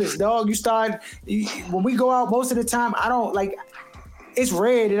new habits, dog. When we go out, most of the time, I don't like, it's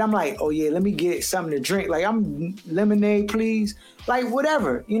rare that I'm like, oh yeah, let me get something to drink. Like, I'm lemonade, please. Like,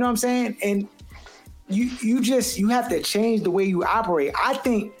 whatever, you know what I'm saying? And you have to change the way you operate. I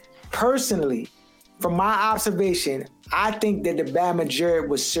think, personally, from my observation, I think that the Bama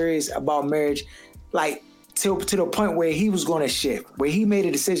Jared was serious about marriage, like, to the point where he was going to shift, where he made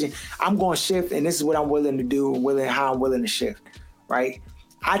a decision, I'm going to shift, and this is what I'm willing to do, how I'm willing to shift, right?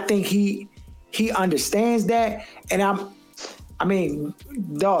 I think he understands that, and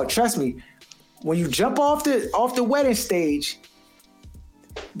dog, trust me, when you jump off the wedding stage,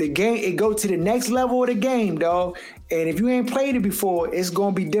 the game, it go to the next level of the game, dog, and if you ain't played it before, it's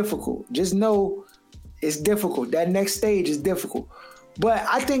going to be difficult. Just know it's difficult. That next stage is difficult, but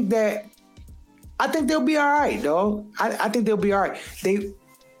I think they'll be all right, dog. I think they'll be all right.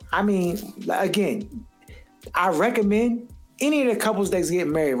 Again, I recommend any of the couples that get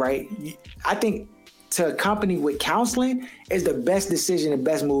married, right? I think to accompany with counseling is the best decision, the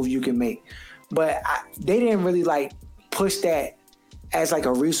best move you can make. But they didn't really like push that as like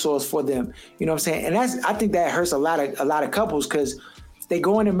a resource for them. You know what I'm saying? And I think that hurts a lot of couples, because they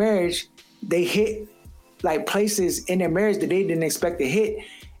go into marriage, they hit like places in their marriage that they didn't expect to hit,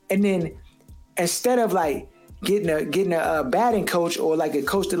 and then instead of like getting a batting coach or like a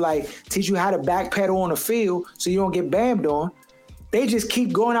coach to like teach you how to backpedal on the field so you don't get bammed on, they just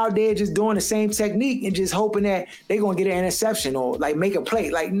keep going out there just doing the same technique and just hoping that they're gonna get an interception or like make a play.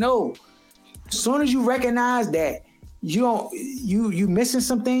 Like, no. As soon as you recognize that you missing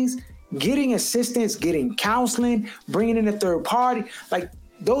some things, getting assistance, getting counseling, bringing in a third party, like,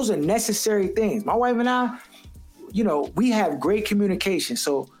 those are necessary things. My wife and I, we have great communication,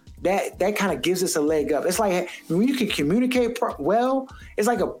 so that kind of gives us a leg up. It's like when you can communicate well, it's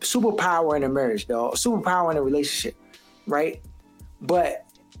like a superpower in a marriage, though, a superpower in a relationship. right? But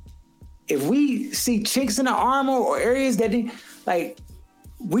if we see chinks in the armor or areas that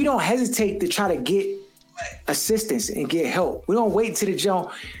we don't hesitate to try to get assistance and get help. We don't wait till the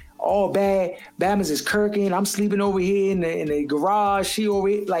jump all bad. Bama's is kirking. I'm sleeping over here in the garage. She over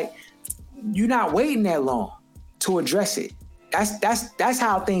here. Like, you're not waiting that long to address it. That's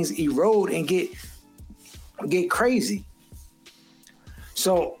how things erode and get crazy.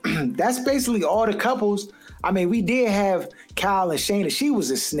 So that's basically all the couples. I mean, we did have Kyle and Shayna. She was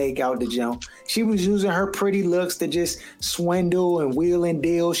a snake out the jump. She was using her pretty looks to just swindle and wheel and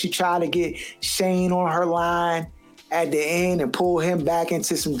deal. She tried to get Shane on her line at the end and pull him back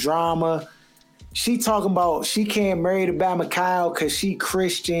into some drama. She talking about she can't marry the Bama Kyle because she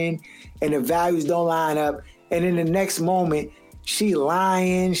Christian and the values don't line up. And in the next moment, she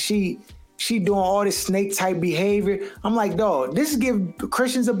lying. She doing all this snake type behavior. I'm like, dog, this is give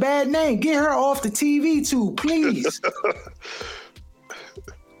Christians a bad name. Get her off the TV too, please.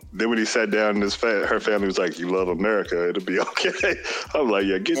 Then when he sat down, her family was like, "You love America, it'll be okay." I'm like,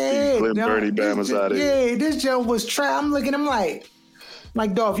 "Yeah, get these Glen Burnie Bamas out of here." Yeah, this jump was trash. I'm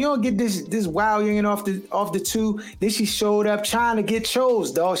like, dog, if you don't get this wild youngin off the two, then she showed up trying to get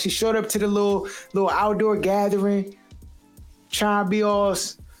chose, dog. She showed up to the little outdoor gathering, trying to be all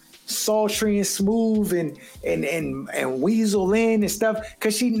sultry and smooth and weasel in and stuff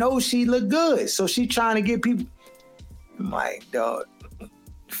because she knows she look good. So she trying to get people. I'm like, dog,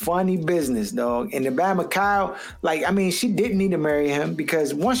 funny business, dog. And the Bama Kyle, she didn't need to marry him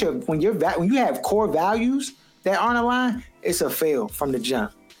because when you have core values that aren't aligned, it's a fail from the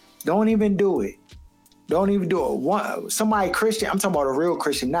jump. Don't even do it. Don't even do it. Somebody Christian, I'm talking about a real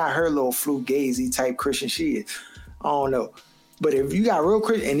Christian, not her little flugazy type Christian she is. I don't know. But if you got real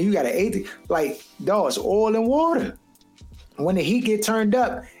Christian and you got an atheist, dog, it's oil and water. When the heat get turned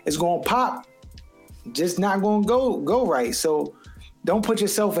up, it's gonna pop. Just not gonna go right. So don't put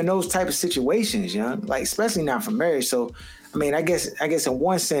yourself in those type of situations, especially not for marriage. So, I mean, I guess in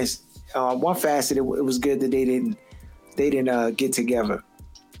one sense, one facet, it was good that they didn't get together.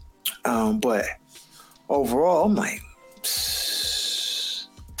 But overall, I'm like,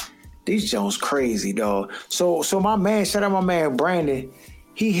 these Jones crazy, dog. So my man, shout out my man Brandon,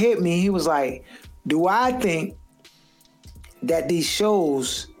 he hit me. He was like, do I think that these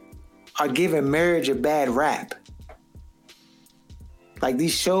shows are giving marriage a bad rap? Like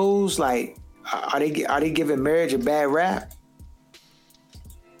these shows, are they giving marriage a bad rap?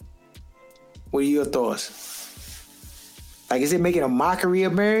 What are your thoughts? Is it making a mockery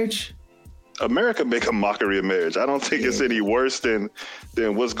of marriage? America make a mockery of marriage. I don't think it's any worse than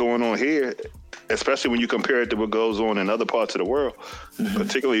what's going on here, especially when you compare it to what goes on in other parts of the world,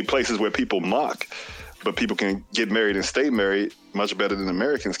 particularly places where people mock, but people can get married and stay married much better than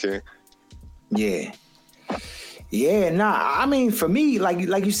Americans can. Yeah. Yeah, nah. I mean, for me, like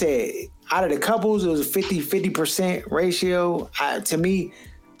you said, out of the couples, it was a 50% ratio. To me,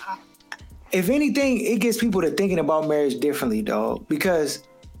 if anything, it gets people to thinking about marriage differently, dog, because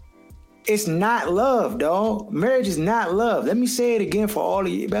it's not love, dog. Marriage is not love. Let me say it again for all of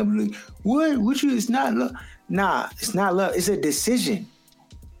you. What you? It's not love. Nah, it's not love. It's a decision.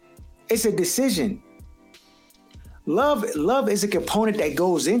 It's a decision. Love is a component that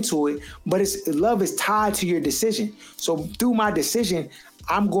goes into it, but love is tied to your decision. So through my decision,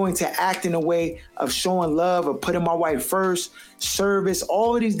 I'm going to act in a way of showing love, of putting my wife first, service,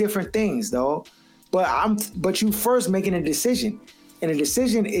 all of these different things, though. But you first making a decision. And the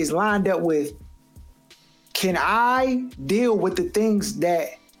decision is lined up with, can I deal with the things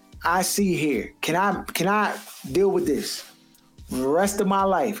that I see here? Can I deal with this for the rest of my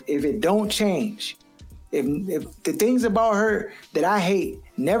life if it don't change? If the things about her that I hate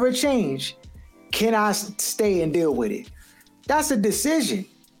never change, can I stay and deal with it? That's a decision.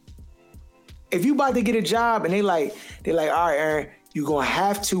 If you about to get a job and they're like, all right, Aaron, you're gonna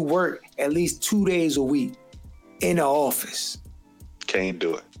have to work at least 2 days a week in the office. Can't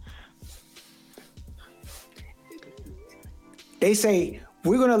do it. They say,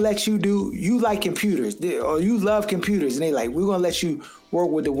 we're going to let you like computers, or you love computers. And they we're going to let you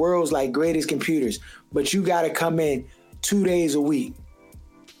work with the world's greatest computers, but you got to come in 2 days a week.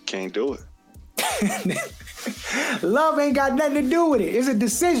 Can't do it. Love ain't got nothing to do with it. It's a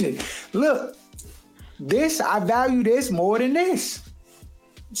decision. Look, I value this more than this.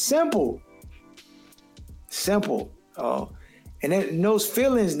 Simple. And then those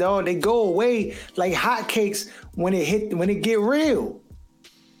feelings, dog, they go away like hotcakes when it get real.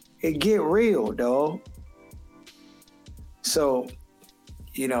 It get real, dog. So,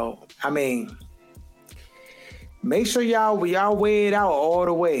 I mean, make sure y'all weigh it out all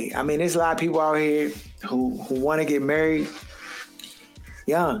the way. I mean, there's a lot of people out here who want to get married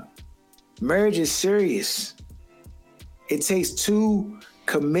young. Marriage is serious. It takes two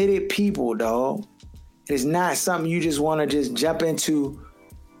committed people, dog. It's not something you just want to just jump into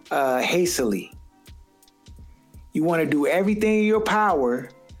hastily. You want to do everything in your power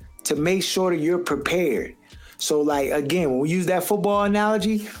to make sure that you're prepared. So, like, again, when we use that football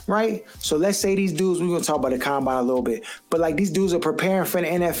analogy, right? So let's say these dudes, we're going to talk about the combine a little bit, but like these dudes are preparing for the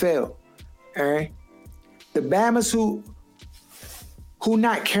NFL, all right? The Bamas who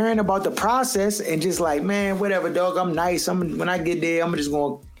not caring about the process and just like, man, whatever, dog, I'm nice. When I get there, I'm just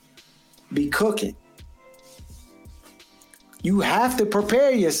going to be cooking. You have to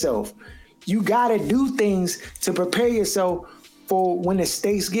prepare yourself. You got to do things to prepare yourself for when the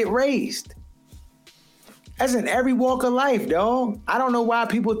stakes get raised. That's in every walk of life, dog. I don't know why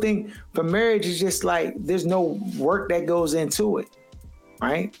people think for marriage is just like there's no work that goes into it,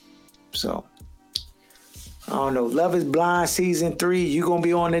 right? So, I don't know. Love is Blind season 3. You gonna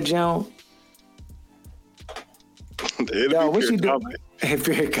be on the jump? Dog, what you doing?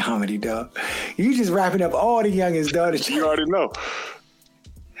 Fair comedy, dog. You just wrapping up all the youngins, dog. You already know.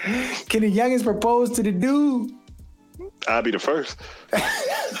 Can the youngins propose to the dude? I'll be the first.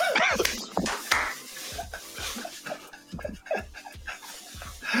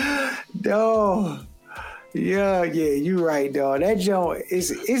 Dog. Yeah, you right, dog. That joint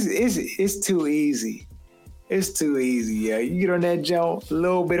it's too easy. It's too easy, yeah. You get on that joint, a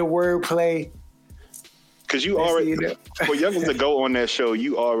little bit of wordplay. Because you already, for youngins to go on that show,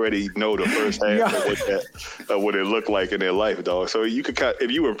 you already know the first half of what it looked like in their life, dog. So you could,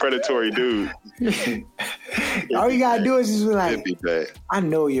 if you were a predatory dude, all you gotta do is just be like, it'd be bad. I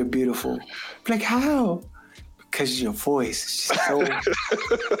know you're beautiful. Like, how? Because your voice is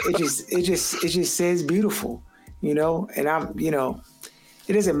just so, it just says beautiful, you know. And I'm, you know,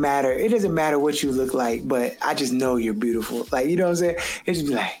 it doesn't matter. It doesn't matter what you look like, but I just know you're beautiful. Like, you know what I'm saying? It just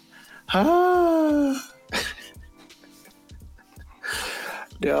be like, ah.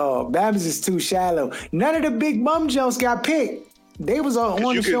 No, Babs is too shallow. None of the big bum jokes got picked. They was on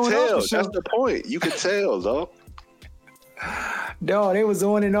the show and off the show. That's the point. You could tell, dog. No, they was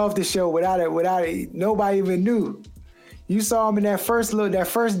on and off the show without it. Nobody even knew. You saw them in that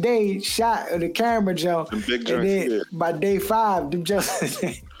first day shot of the camera, Joe. Big and then by day 5, them just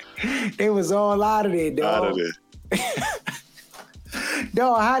they was all out of there, dog. Out of there.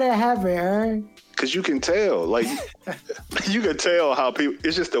 Dog, how that happen, Aaron? Because you can tell, like, you can tell how people,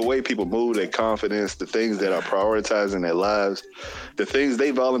 it's just the way people move, their confidence, the things that are prioritized in their lives, the things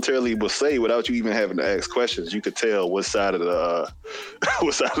they voluntarily will say without you even having to ask questions. You could tell what side of the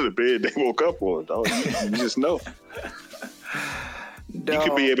bed they woke up on, dog. You just know. Dog. You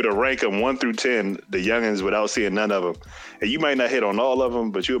could be able to rank them 1 through 10, the youngins, without seeing none of them. And you might not hit on all of them,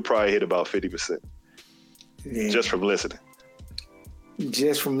 but you'll probably hit about 50%. Yeah. Just from listening.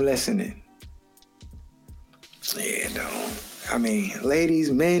 Just from listening. Yeah, no. I mean,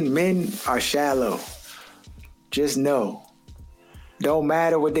 ladies, men are shallow. Just know. Don't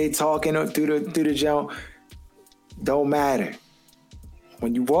matter what they talking through the jump. Don't matter.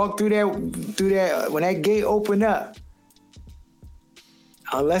 When you walk through that, when that gate open up,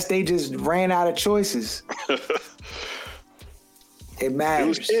 unless they just ran out of choices, it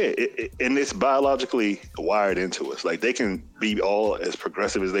matters. And it's biologically wired into us. Like, they can be all as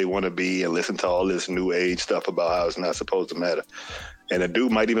progressive as they want to be and listen to all this new age stuff about how it's not supposed to matter. And a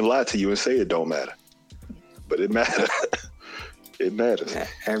dude might even lie to you and say it don't matter. But it matters. It matters.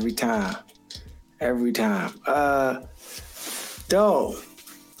 Every time. Though,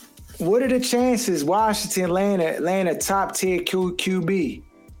 what are the chances Washington land a top tier QB?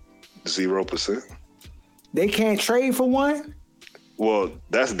 0%. They can't trade for one? Well,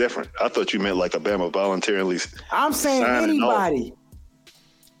 that's different. I thought you meant like Alabama voluntarily. I'm saying anybody.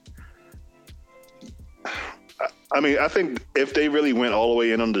 I mean, I think if they really went all the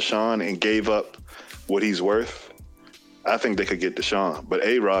way in on Deshaun and gave up what he's worth, I think they could get Deshaun. But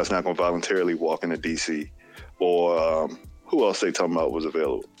A-Rod's not going to voluntarily walk into D.C. Or who else they talking about was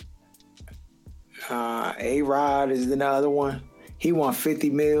available? A-Rod is the other one. He won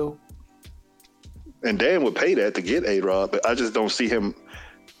 $50 million. And Dan would pay that to get A-Rod, but I just don't see him.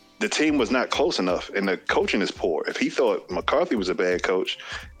 The team was not close enough, and the coaching is poor. If he thought McCarthy was a bad coach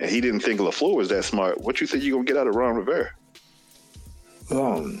and he didn't think LaFleur was that smart, what you think you're going to get out of Ron Rivera?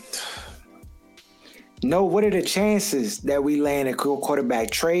 No, what are the chances that we land a quarterback?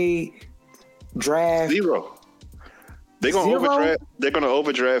 Trade, draft? 0. They're going to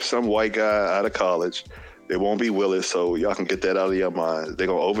overdraft some white guy out of college. It won't be Willis, so y'all can get that out of your mind. They're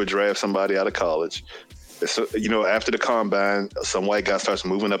going to overdraft somebody out of college. After the combine, some white guy starts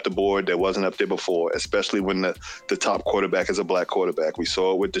moving up the board that wasn't up there before, especially when the top quarterback is a black quarterback. We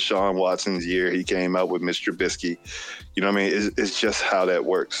saw it with Deshaun Watson's year. He came out with Mr. Trubisky. You know what I mean? It's just how that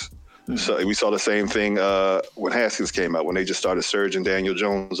works. Mm-hmm. So we saw the same thing when Haskins came out, when they just started surging Daniel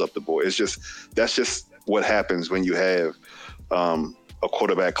Jones up the board. That's just what happens when you have a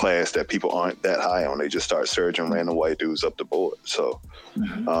quarterback class that people aren't that high on. They just start surging random white dudes up the board. So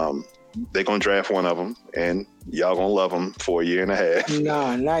they're going to draft one of them, and y'all going to love him for a year and a half.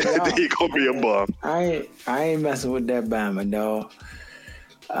 Nah, not y'all. Then he going to be a bum. I ain't messing with that Bama, dog.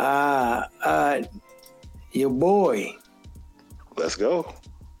 Your boy. Let's go.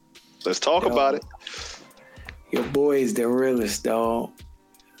 Let's talk about it. Your boy is the realest, dog.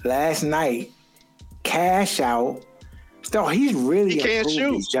 Last night, cash out. So he's really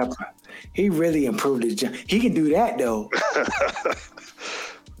improved his jumper. He really improved his jumper. He can do that, though.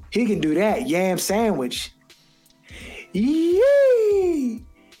 He can do that. Yam sandwich. Yee!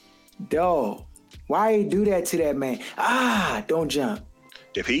 Dog. Why you do that to that man? Don't jump.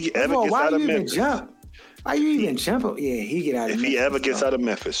 If he ever gets out of Memphis. Why you even jump? Yeah, he get out of Memphis. If he ever gets out of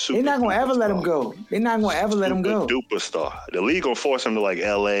Memphis, they're not going to ever let him go. They're not going to ever let him go. Superstar. The league going to force him to like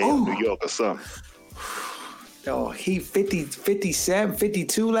L.A. or New York or something. Oh, he 57,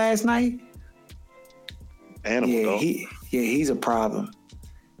 52 last night? Animal, dog. He's a problem.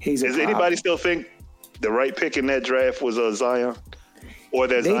 Does anybody still think the right pick in that draft was Zion? Or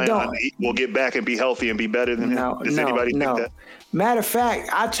that Zion will get back and be healthy and be better than him? Does anybody think that? Matter of fact,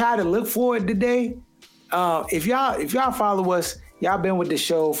 I tried to look for it today. If y'all follow us, y'all been with the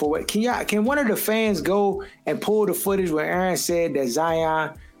show for what? Can one of the fans go and pull the footage where Aaron said that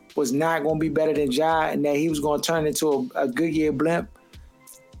Zion was not going to be better than Ja and that he was going to turn into a Goodyear blimp?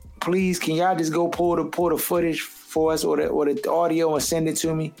 Please, can y'all just go pull the footage for us or the audio and send it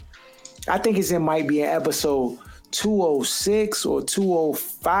to me? I think it might be in episode 206 or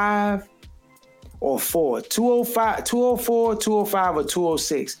 205 or 4. 204, 205 or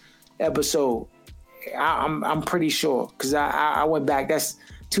 206 episode. I'm pretty sure because I went back. That's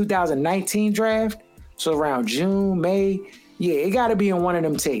 2019 draft. So around June, May. Yeah, it got to be in one of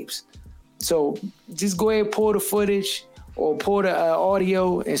them tapes. So just go ahead and pull the footage or pull the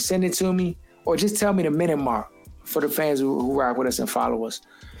audio and send it to me, or just tell me the minute mark for the fans who rock with us and follow us.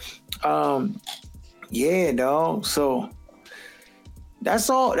 Yeah, dog. So that's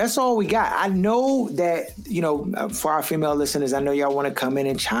all we got. I know that, for our female listeners, I know y'all want to come in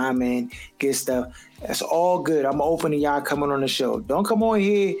and chime in, get stuff. That's all good. I'm open to y'all coming on the show. Don't come on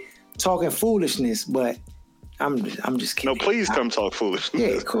here talking foolishness, but I'm just kidding. No, please come talk foolishness.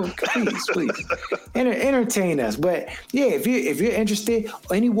 Yeah, cool. Please. Entertain us. But yeah, if you're interested,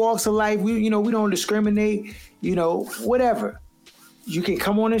 any walks of life, we don't discriminate, whatever. You can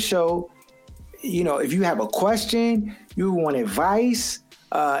come on the show. If you have a question, you want advice,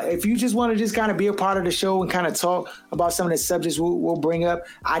 if you just want to just kind of be a part of the show and kind of talk about some of the subjects we'll bring up.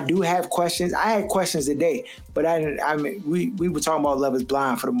 I do have questions. I had questions today, but we were talking about Love is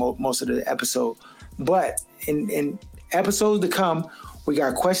Blind for the most of the episode. But in episodes to come, we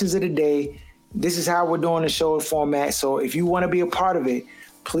got questions of the day. This is how we're doing the show format. So if you want to be a part of it,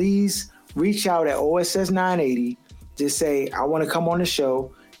 please reach out at OSS 980. Just say, I want to come on the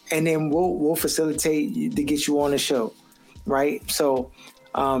show. And then we'll facilitate to get you on the show, right? So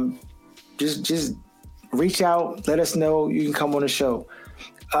just reach out, let us know you can come on the show.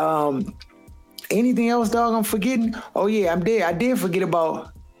 Anything else, dog, I'm forgetting? Oh, yeah, I did forget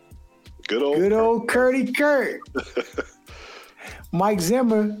about good old Curdy Kurt. Mike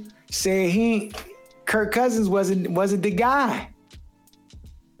Zimmer said Kirk Cousins wasn't the guy.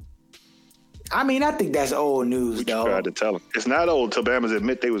 I mean, I think that's old news, dog. Tried to tell him. It's not old till Bama's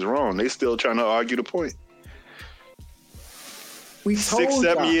admit they was wrong. They still trying to argue the point. We told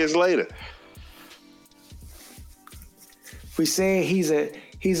 6-7 years later. We say he's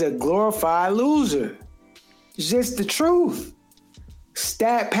a glorified loser. It's just the truth.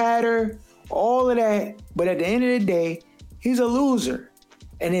 Stat pattern, all of that. But at the end of the day, he's a loser.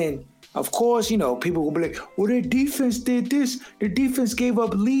 And then, of course, people will be like, well, their defense did this. Their defense gave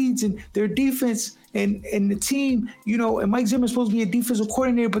up leads, and their defense and the team, and Mike Zimmer's supposed to be a defensive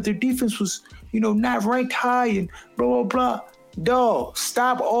coordinator, but their defense was, not ranked high and blah, blah, blah. Dog,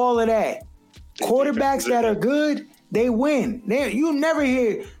 stop all of that. Quarterbacks that are good, they win. You never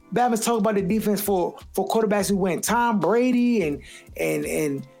hear Bama's talk about the defense for quarterbacks who win. Tom Brady and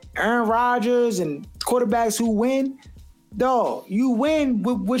Aaron Rodgers and quarterbacks who win. Dog, you win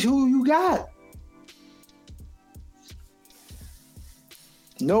with who you got.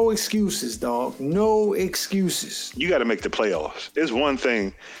 No excuses, dog. No excuses. You got to make the playoffs. It's one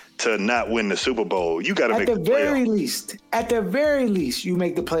thing to not win the Super Bowl. You got to make the playoffs. At the very least, you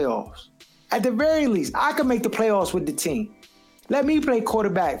make the playoffs. At the very least, I can make the playoffs with the team. Let me play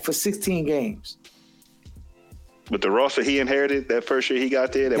quarterback for 16 games. With the roster he inherited that first year he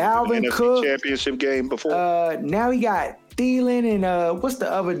got there, that Dalvin NFC Cook, championship game before. Now he got Thielen and what's the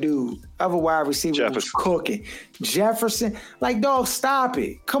other dude? Other wide receiver was cooking. Jefferson. Like, dog, stop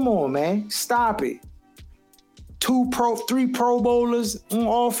it. Come on, man. Stop it. 3 Pro Bowlers on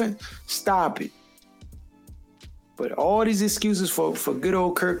offense. Stop it. But all these excuses for good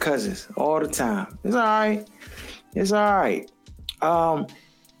old Kirk Cousins all the time. It's all right. It's all right.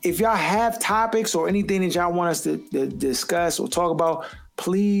 If y'all have topics or anything that y'all want us to discuss or talk about,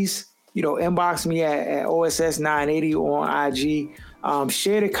 please, inbox me at OSS980 on IG.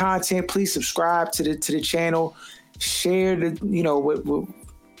 Share the content. Please subscribe to the channel. Share with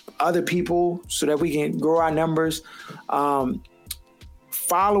other people so that we can grow our numbers. Follow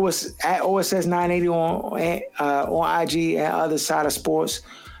us at OSS980 on IG and Other Side of Sports.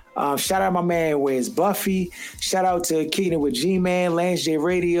 Shout out my man Where's Buffy. Shout out to Kicking It with G-Man, Lance J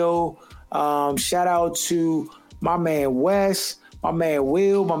Radio. Shout out to my man Wes, my man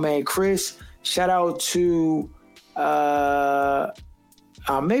Will, my man Chris. Shout out to maybe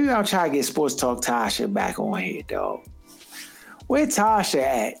I'll try to get Sports Talk Tasha back on here, dog. Where Tasha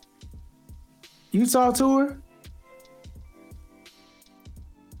at? You talk to her?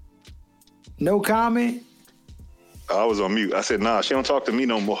 No comment? I was on mute. I said, nah, she don't talk to me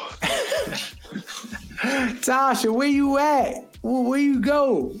no more. Tasha, where you at? Where you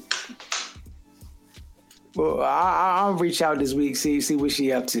go? Well, I'll reach out this week, see what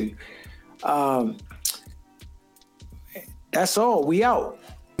she up to. That's all. We out.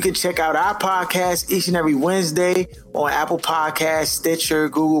 You can check out our podcast each and every Wednesday on Apple Podcasts, Stitcher,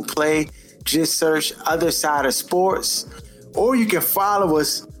 Google Play. Just search Other Side of Sports. Or you can follow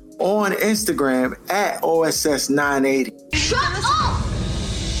us on Instagram at OSS980. Shut up!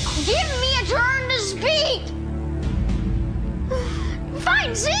 Give me a turn to speak!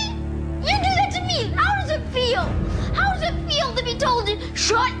 Fine, see? You do that to me. How does it feel? How does it feel to be told to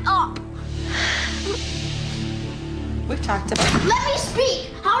shut up? We've talked about it. Let me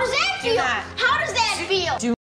speak! How does that feel? How does that feel?